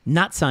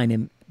 not sign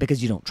him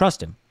because you don't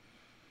trust him.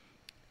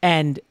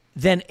 And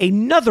then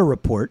another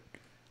report,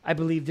 I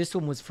believe this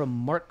one was from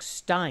Mark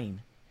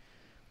Stein,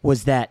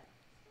 was that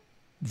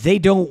they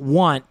don't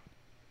want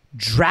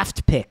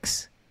draft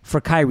picks for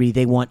Kyrie.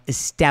 They want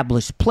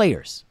established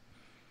players.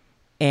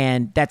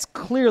 And that's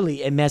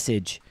clearly a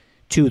message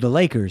to the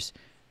Lakers.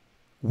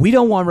 We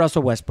don't want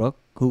Russell Westbrook,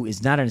 who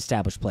is not an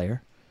established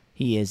player.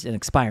 He is an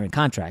expiring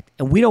contract.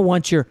 And we don't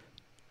want your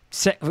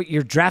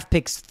draft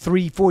picks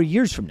 3-4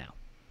 years from now.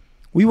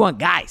 We want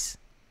guys.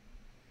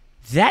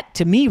 That,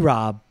 to me,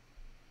 Rob,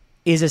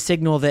 is a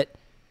signal that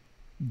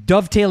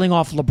dovetailing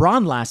off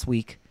LeBron last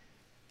week,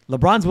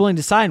 LeBron's willing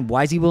to sign.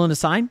 Why is he willing to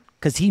sign?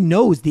 Because he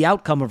knows the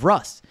outcome of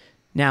Russ.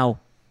 Now,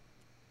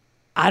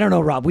 I don't know,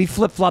 Rob. We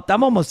flip-flopped.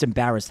 I'm almost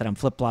embarrassed that I'm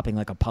flip-flopping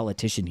like a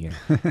politician here.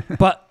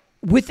 But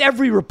with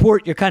every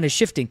report, you're kind of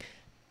shifting.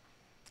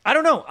 I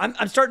don't know.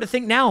 I'm starting to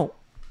think now,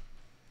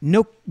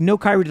 no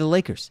Kyrie to the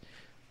Lakers.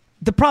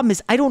 The problem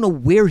is I don't know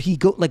where he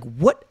goes. Like,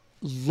 what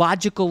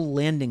logical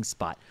landing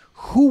spot?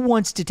 Who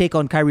wants to take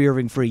on Kyrie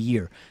Irving for a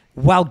year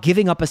while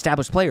giving up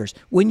established players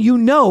when you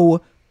know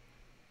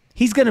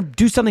he's going to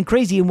do something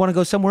crazy and want to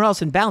go somewhere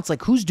else and bounce?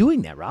 Like, who's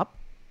doing that, Rob?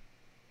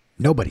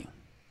 Nobody.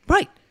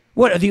 Right.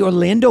 What, are the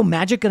Orlando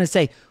Magic going to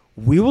say,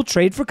 we will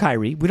trade for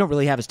Kyrie. We don't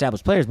really have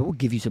established players, but we'll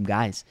give you some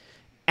guys.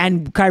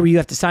 And Kyrie, you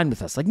have to sign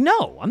with us. Like,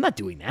 no, I'm not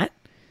doing that.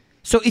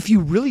 So if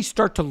you really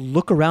start to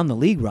look around the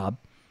league, Rob,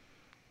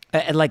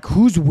 and like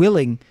who's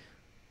willing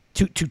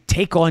to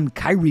take on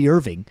Kyrie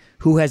Irving,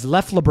 who has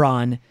left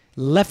LeBron,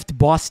 left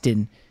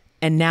Boston,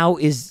 and now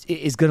is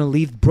going to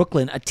leave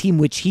Brooklyn, a team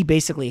which he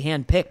basically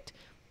handpicked.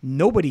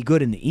 Nobody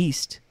good in the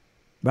East,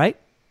 right?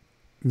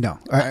 No.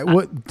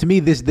 To me,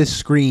 this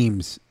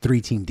screams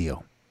 3-team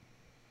deal.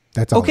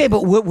 That's all. Okay,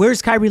 but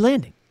where's Kyrie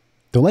landing?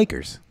 The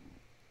Lakers.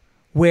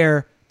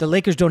 Where the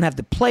Lakers don't have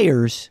the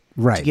players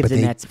to give but the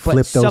they Nets.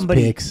 Flip those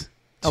picks to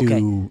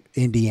Okay.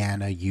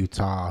 Indiana,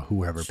 Utah,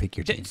 whoever. Pick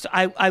your team. So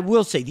I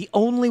will say, the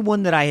only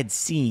one that I had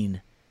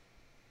seen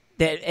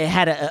that it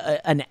had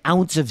an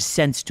ounce of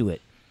sense to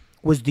it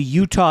was the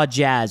Utah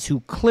Jazz, who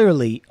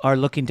clearly are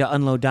looking to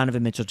unload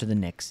Donovan Mitchell to the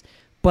Knicks.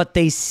 But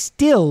they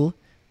still,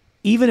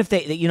 even if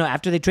they,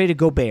 after they traded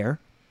Gobert,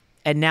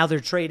 and now they're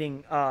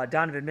trading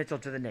Donovan Mitchell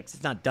to the Knicks.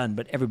 It's not done,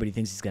 but everybody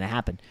thinks it's going to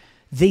happen.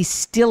 They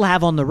still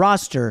have on the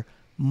roster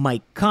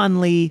Mike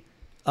Conley,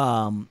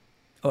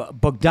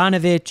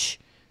 Bogdanovich.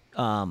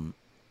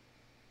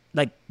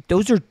 Like,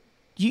 those are,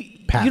 you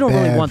don't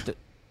really want the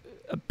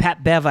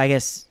Pat Bev, I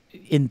guess,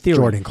 in theory.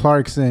 Jordan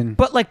Clarkson.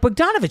 But like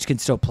Bogdanovich can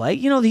still play.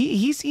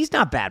 He's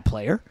not a bad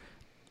player.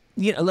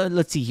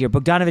 Let's see here.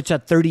 Bogdanovich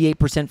shot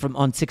 38%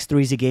 on 6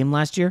 threes a game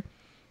last year.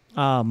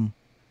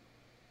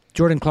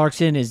 Jordan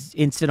Clarkson is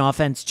instant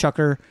offense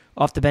chucker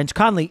off the bench.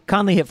 Conley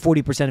hit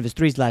 40% of his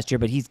threes last year,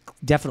 but he's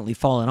definitely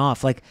fallen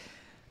off. Like,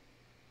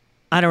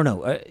 I don't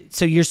know.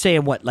 So you're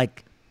saying what?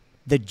 Like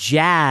the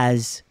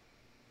Jazz.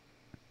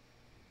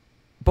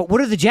 But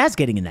what are the Jazz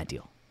getting in that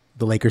deal?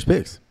 The Lakers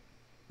picks.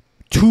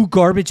 2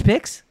 garbage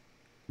picks?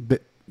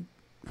 But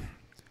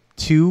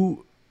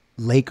 2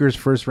 Lakers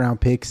first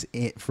round picks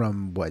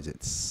from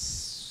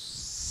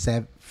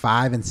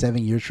 5 and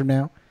 7 years from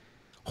now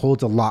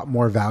holds a lot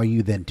more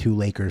value than 2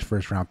 Lakers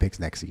first round picks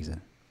next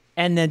season.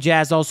 And then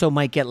Jazz also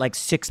might get like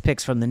 6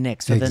 picks from the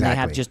Knicks. So then they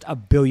have just a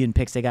billion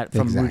picks they got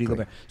from Rudy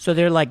Gobert. So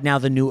they're like now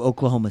the new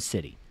Oklahoma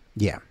City.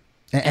 Yeah.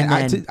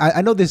 And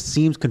I know this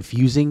seems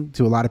confusing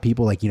to a lot of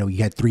people. Like, you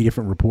had 3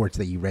 different reports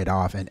that you read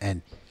off.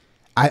 And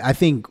I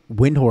think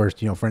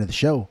Windhorst, friend of the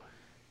show,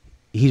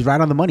 he's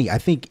right on the money. I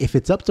think if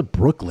it's up to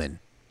Brooklyn,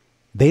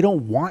 they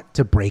don't want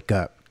to break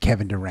up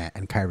Kevin Durant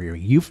and Kyrie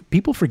Irving.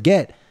 People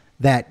forget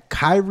that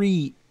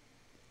Kyrie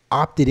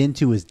opted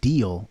into his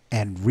deal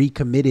and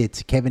recommitted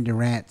to Kevin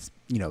Durant,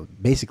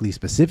 basically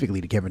specifically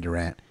to Kevin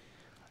Durant.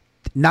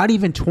 Not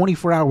even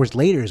 24 hours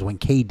later is when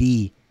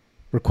KD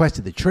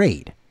requested the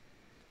trade.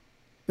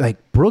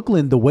 Like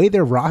Brooklyn, the way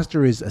their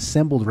roster is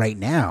assembled right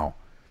now,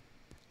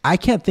 I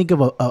can't think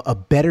of a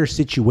better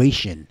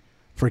situation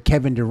for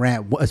Kevin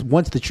Durant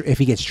if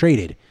he gets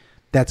traded,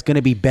 that's going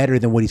to be better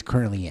than what he's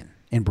currently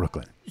in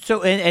Brooklyn.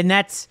 So, and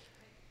that's,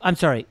 I'm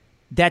sorry,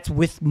 that's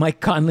with Mike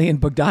Conley and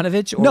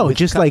Bogdanovich? Or no,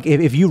 just like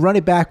if you run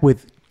it back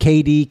with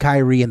KD,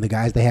 Kyrie, and the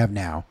guys they have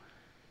now,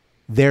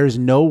 there's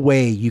no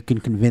way you can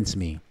convince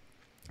me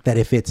that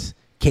if it's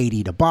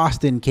KD to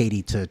Boston,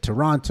 KD to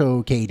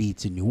Toronto, KD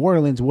to New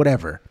Orleans,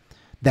 whatever,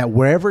 that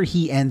wherever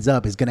he ends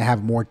up is going to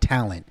have more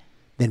talent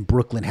than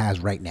Brooklyn has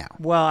right now.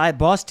 Well,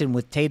 Boston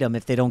with Tatum,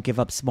 if they don't give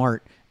up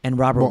Smart and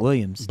Robert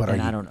Williams. But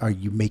are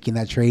you making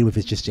that trade if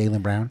it's just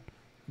Jaylen Brown?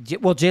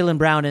 Well, Jaylen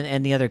Brown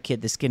and the other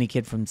kid, the skinny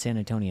kid from San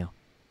Antonio.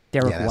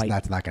 Derek White.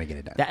 That's not going to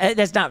get it done.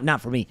 That's not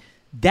for me.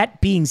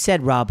 That being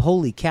said, Rob,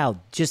 holy cow,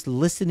 just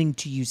listening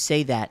to you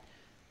say that.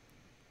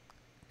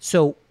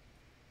 So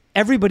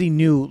everybody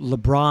knew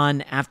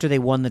LeBron, after they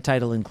won the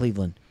title in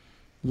Cleveland,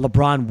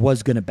 LeBron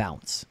was going to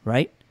bounce,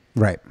 right?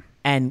 Right.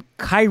 And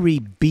Kyrie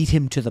beat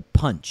him to the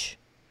punch.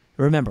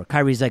 Remember,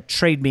 Kyrie's like,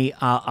 trade me,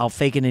 I'll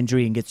fake an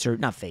injury and get surgery.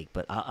 Not fake,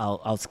 but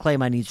I'll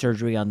claim I need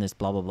surgery on this,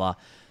 blah, blah, blah.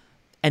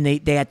 And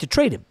they had to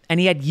trade him. And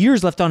he had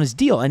years left on his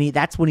deal. And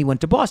that's when he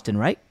went to Boston,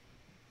 right?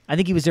 I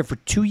think he was there for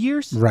 2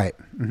 years. Right.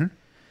 Mm-hmm.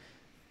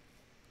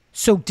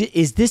 So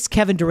is this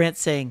Kevin Durant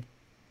saying,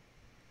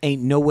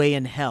 ain't no way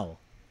in hell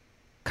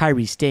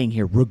Kyrie's staying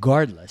here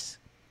regardless.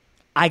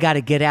 I got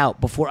to get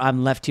out before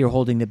I'm left here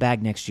holding the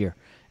bag next year.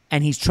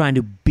 And he's trying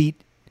to beat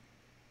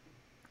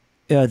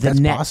the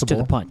Nets to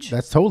the punch.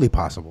 That's totally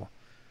possible.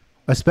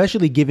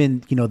 Especially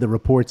given, the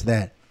reports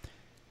that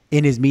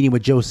in his meeting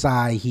with Joe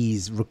Tsai,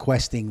 he's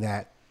requesting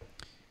that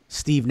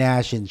Steve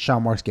Nash and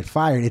Sean Marks get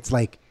fired. It's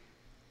like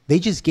they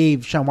just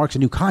gave Sean Marks a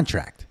new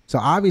contract. So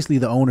obviously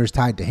the owner's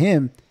tied to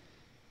him.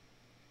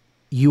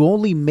 You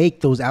only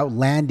make those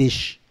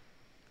outlandish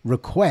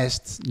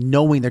requests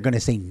knowing they're going to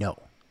say no.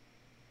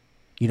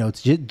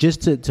 It's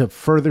just to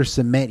further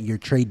cement your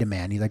trade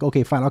demand. He's like,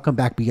 okay, fine, I'll come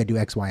back, but you got to do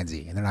X, Y, and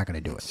Z. And they're not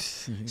going to do it.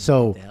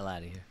 So, get the hell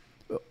out of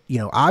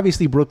here.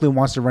 Obviously Brooklyn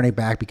wants to run it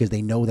back because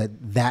they know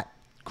that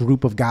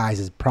group of guys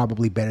is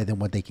probably better than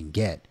what they can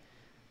get.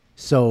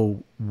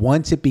 So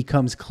once it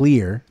becomes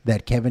clear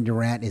that Kevin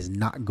Durant is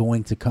not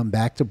going to come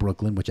back to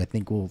Brooklyn, which I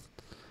think will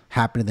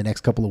happen in the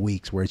next couple of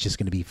weeks, where it's just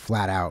going to be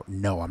flat out,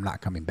 no, I'm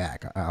not coming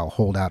back. I'll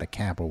hold out at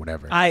camp or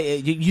whatever.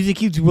 You think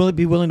he'd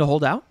be willing to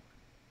hold out?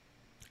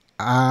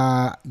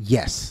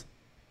 Yes.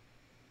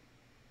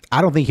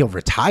 I don't think he'll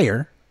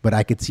retire, but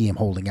I could see him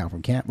holding out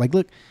from camp. Like,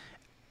 look,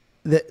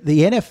 the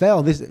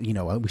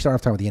NFL, we start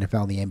off talking about the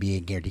NFL and the NBA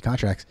and guaranteed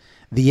contracts.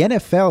 The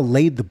NFL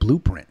laid the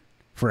blueprint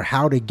for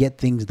how to get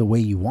things the way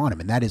you want them,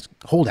 and that is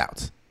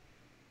holdouts.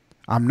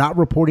 I'm not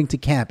reporting to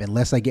camp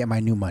unless I get my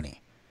new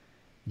money.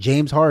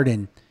 James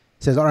Harden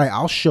says, all right,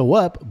 I'll show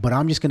up, but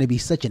I'm just going to be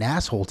such an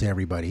asshole to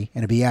everybody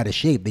and be out of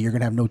shape that you're going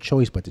to have no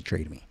choice but to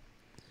trade me.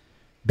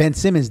 Ben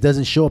Simmons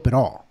doesn't show up at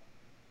all.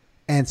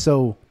 And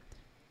so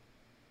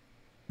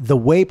the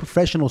way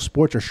professional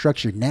sports are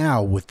structured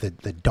now with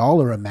the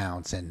dollar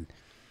amounts and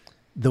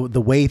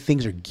the way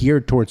things are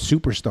geared towards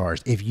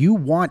superstars, if you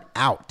want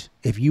out,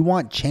 if you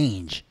want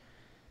change,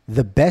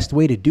 the best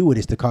way to do it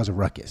is to cause a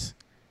ruckus.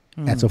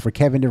 And so for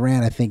Kevin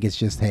Durant, I think it's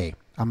just, hey,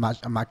 I'm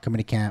not coming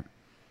to camp.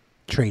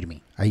 Trade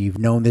me. You've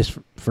known this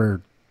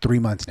for 3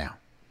 months now.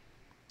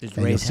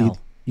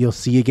 You'll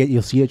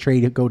see a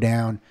trade go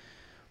down.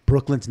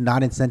 Brooklyn's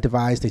not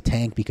incentivized to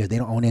tank because they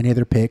don't own any of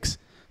their picks.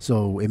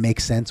 So it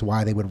makes sense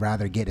why they would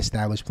rather get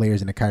established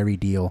players in a Kyrie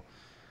deal.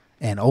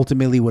 And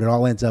ultimately what it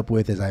all ends up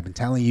with, as I've been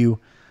telling you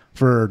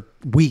for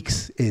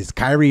weeks, is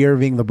Kyrie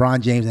Irving,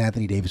 LeBron James, and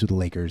Anthony Davis with the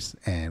Lakers,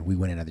 and we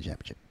win another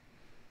championship.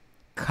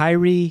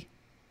 Kyrie,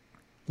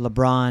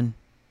 LeBron,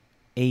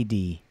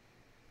 AD,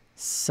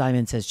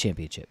 Simon says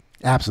championship.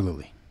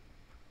 Absolutely.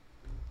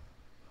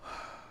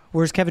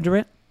 Where's Kevin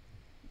Durant?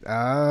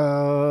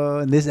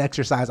 In this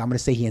exercise, I'm going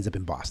to say he ends up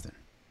in Boston.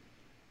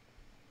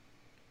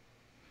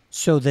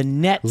 So the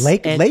Nets,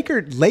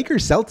 Lakers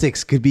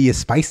Celtics could be a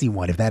spicy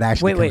one if that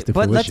actually comes to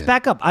fruition. But let's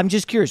back up. I'm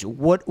just curious.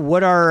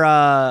 What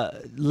are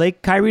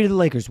Kyrie to the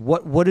Lakers?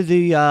 What are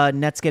the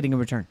Nets getting in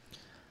return?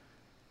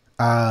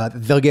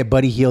 They'll get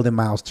Buddy Hield and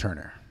Miles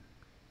Turner.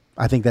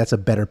 I think that's a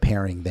better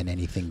pairing than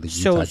anything the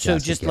Utah Jazz So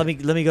just let me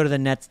go to the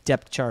Nets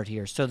depth chart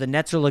here. So the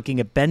Nets are looking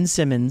at Ben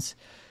Simmons,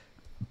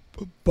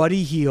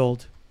 Buddy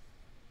Hield,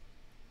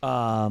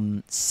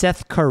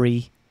 Seth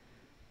Curry,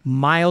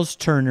 Miles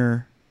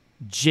Turner,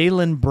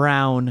 Jaylen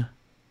Brown,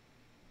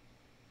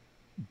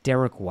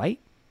 Derek White.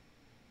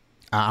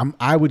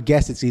 I would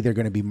guess it's either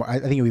going to be. I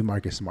think it would be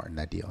Marcus Smart in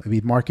that deal. It'd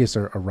be Marcus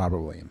or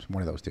Robert Williams,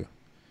 one of those two.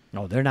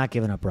 No, they're not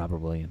giving up Robert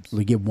Williams.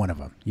 We get one of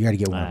them. You got to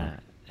get one of them.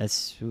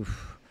 That's.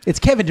 Oof. It's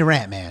Kevin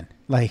Durant, man.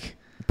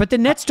 But the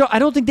Nets I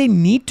don't think they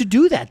need to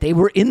do that. They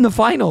were in the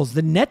finals.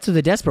 The Nets are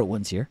the desperate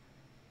ones here.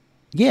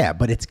 Yeah,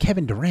 but it's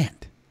Kevin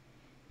Durant.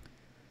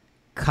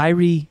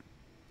 Kyrie.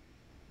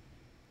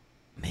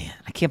 Man,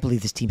 I can't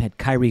believe this team had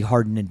Kyrie,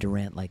 Harden, and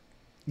Durant 8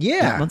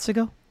 months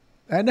ago.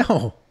 I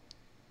know.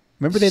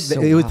 Remember that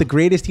it was the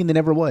greatest team that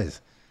never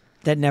was.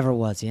 That never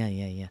was.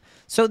 Yeah.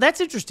 So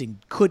that's interesting.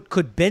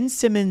 Could Ben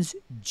Simmons,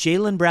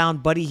 Jaylen Brown,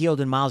 Buddy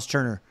Hield, and Miles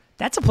Turner?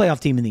 That's a playoff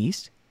team in the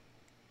East.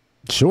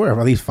 Sure, or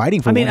at least fighting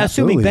for. I mean, one,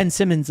 assuming absolutely. Ben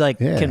Simmons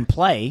can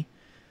play.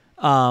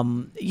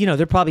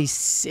 They're probably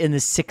in the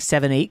 6,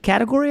 7, 8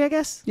 category, I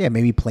guess. Yeah,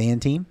 maybe playing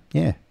team.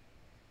 Yeah.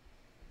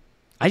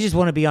 I just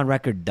want to be on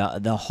record.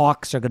 The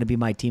Hawks are going to be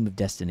my team of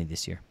destiny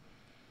this year.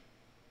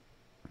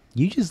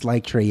 You just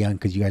like Trae Young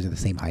because you guys are the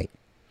same height.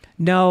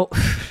 No,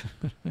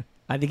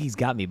 I think he's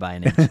got me by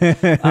an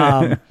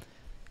inch.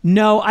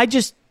 No, I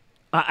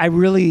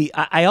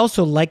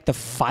also like the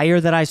fire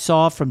that I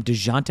saw from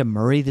DeJounte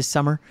Murray this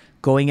summer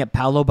going at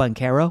Paolo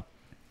Banchero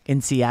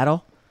in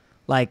Seattle.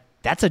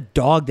 That's a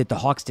dog that the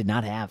Hawks did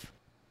not have.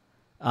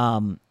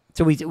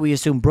 So we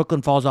assume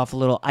Brooklyn falls off a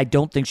little. I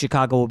don't think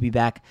Chicago will be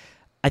back.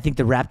 I think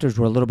the Raptors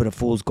were a little bit of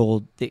fool's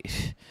gold.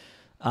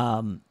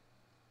 I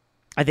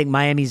think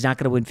Miami's not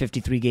going to win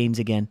 53 games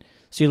again.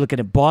 So you're looking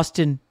at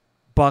Boston,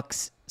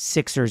 Bucks,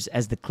 Sixers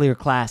as the clear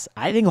class.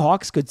 I think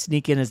Hawks could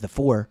sneak in as the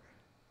 4.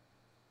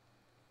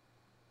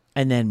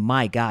 And then,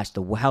 my gosh,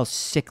 how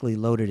sickly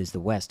loaded is the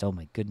West. Oh,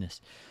 my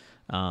goodness.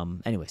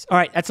 Anyways. All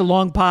right, that's a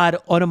long pod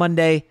on a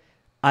Monday.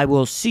 I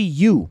will see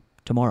you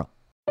tomorrow.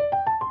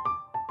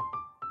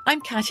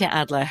 I'm Katya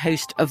Adler,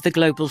 host of The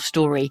Global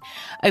Story.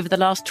 Over the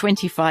last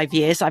 25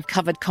 years, I've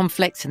covered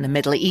conflicts in the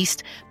Middle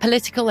East,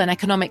 political and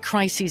economic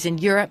crises in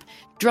Europe,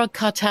 drug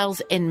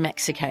cartels in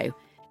Mexico.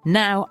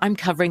 Now I'm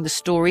covering the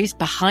stories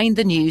behind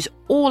the news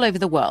all over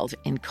the world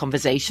in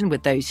conversation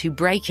with those who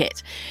break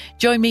it.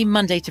 Join me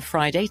Monday to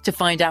Friday to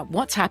find out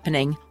what's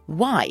happening,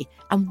 why,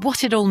 and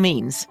what it all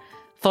means.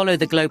 Follow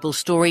The Global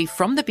Story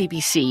from the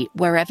BBC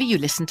wherever you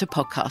listen to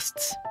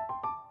podcasts.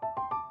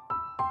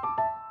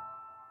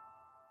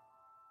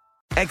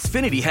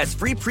 Xfinity has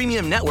free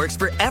premium networks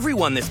for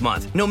everyone this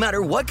month, no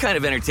matter what kind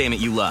of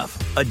entertainment you love.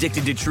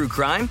 Addicted to true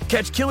crime?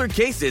 Catch killer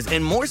cases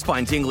and more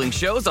spine-tingling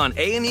shows on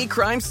A&E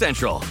Crime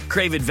Central.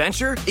 Crave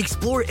adventure?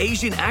 Explore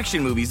Asian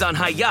action movies on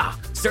Hi-Ya.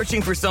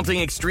 Searching for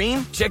something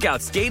extreme? Check out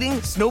skating,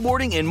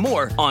 snowboarding, and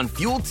more on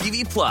Fuel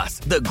TV Plus,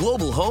 the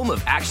global home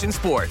of action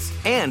sports.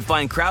 And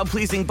find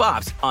crowd-pleasing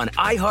bops on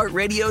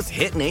iHeartRadio's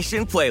Hit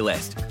Nation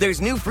playlist. There's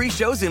new free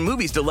shows and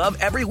movies to love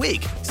every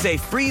week. Say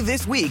free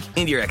this week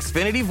in your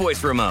Xfinity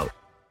voice remote.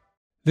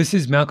 This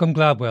is Malcolm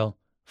Gladwell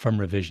from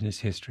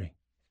Revisionist History.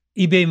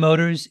 eBay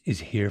Motors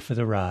is here for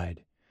the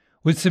ride.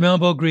 With some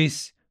elbow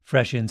grease,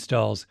 fresh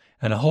installs,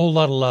 and a whole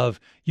lot of love,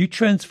 you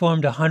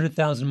transformed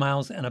 100,000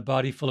 miles and a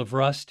body full of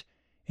rust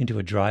into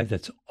a drive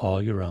that's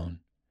all your own.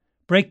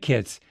 Brake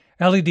kits,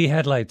 LED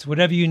headlights,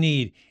 whatever you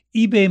need,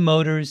 eBay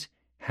Motors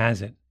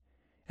has it.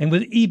 And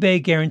with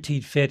eBay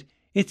Guaranteed Fit,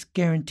 it's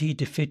guaranteed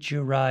to fit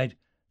your ride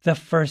the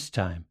first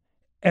time,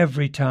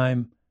 every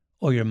time,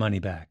 or your money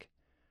back.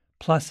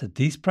 Plus, at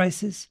these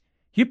prices,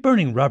 you're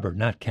burning rubber,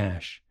 not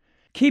cash.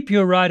 Keep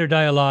your ride or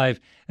die alive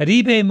at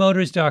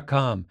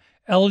ebaymotors.com.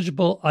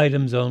 Eligible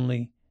items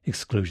only.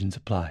 Exclusions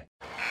apply.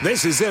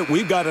 This is it.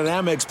 We've got an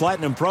Amex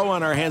Platinum Pro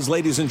on our hands,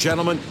 ladies and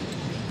gentlemen.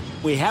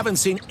 We haven't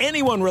seen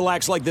anyone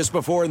relax like this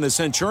before in the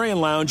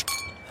Centurion Lounge.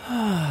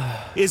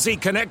 Is he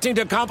connecting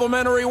to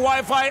complimentary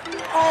Wi-Fi?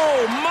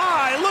 Oh,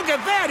 my! Look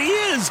at that! He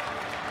is!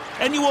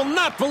 And you will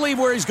not believe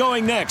where he's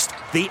going next.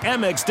 The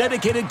Amex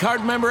dedicated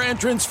card member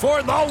entrance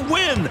for the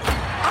win.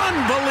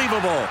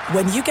 Unbelievable.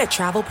 When you get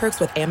travel perks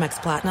with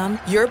Amex Platinum,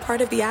 you're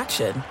part of the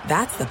action.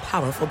 That's the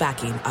powerful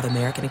backing of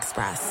American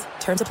Express.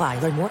 Terms apply.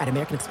 Learn more at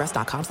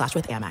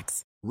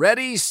americanexpress.com/withAmex.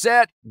 Ready,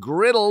 set,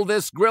 griddle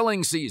this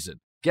grilling season.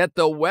 Get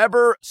the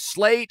Weber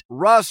Slate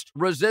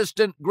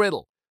Rust-Resistant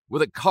Griddle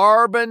with a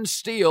carbon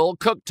steel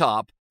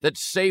cooktop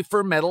that's safe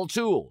for metal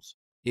tools.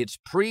 It's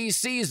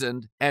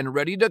pre-seasoned and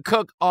ready to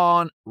cook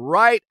on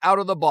right out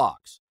of the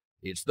box.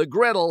 It's the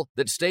griddle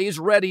that stays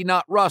ready,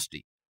 not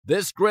rusty.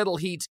 This griddle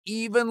heats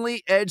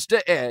evenly edge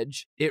to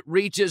edge. It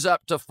reaches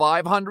up to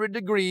 500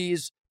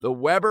 degrees. The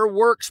Weber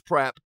Works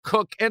Prep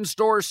cook and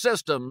store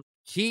system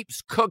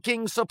keeps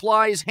cooking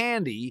supplies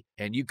handy,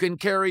 and you can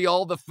carry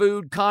all the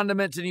food,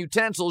 condiments, and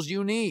utensils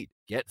you need.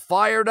 Get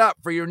fired up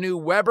for your new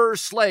Weber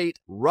Slate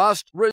Rust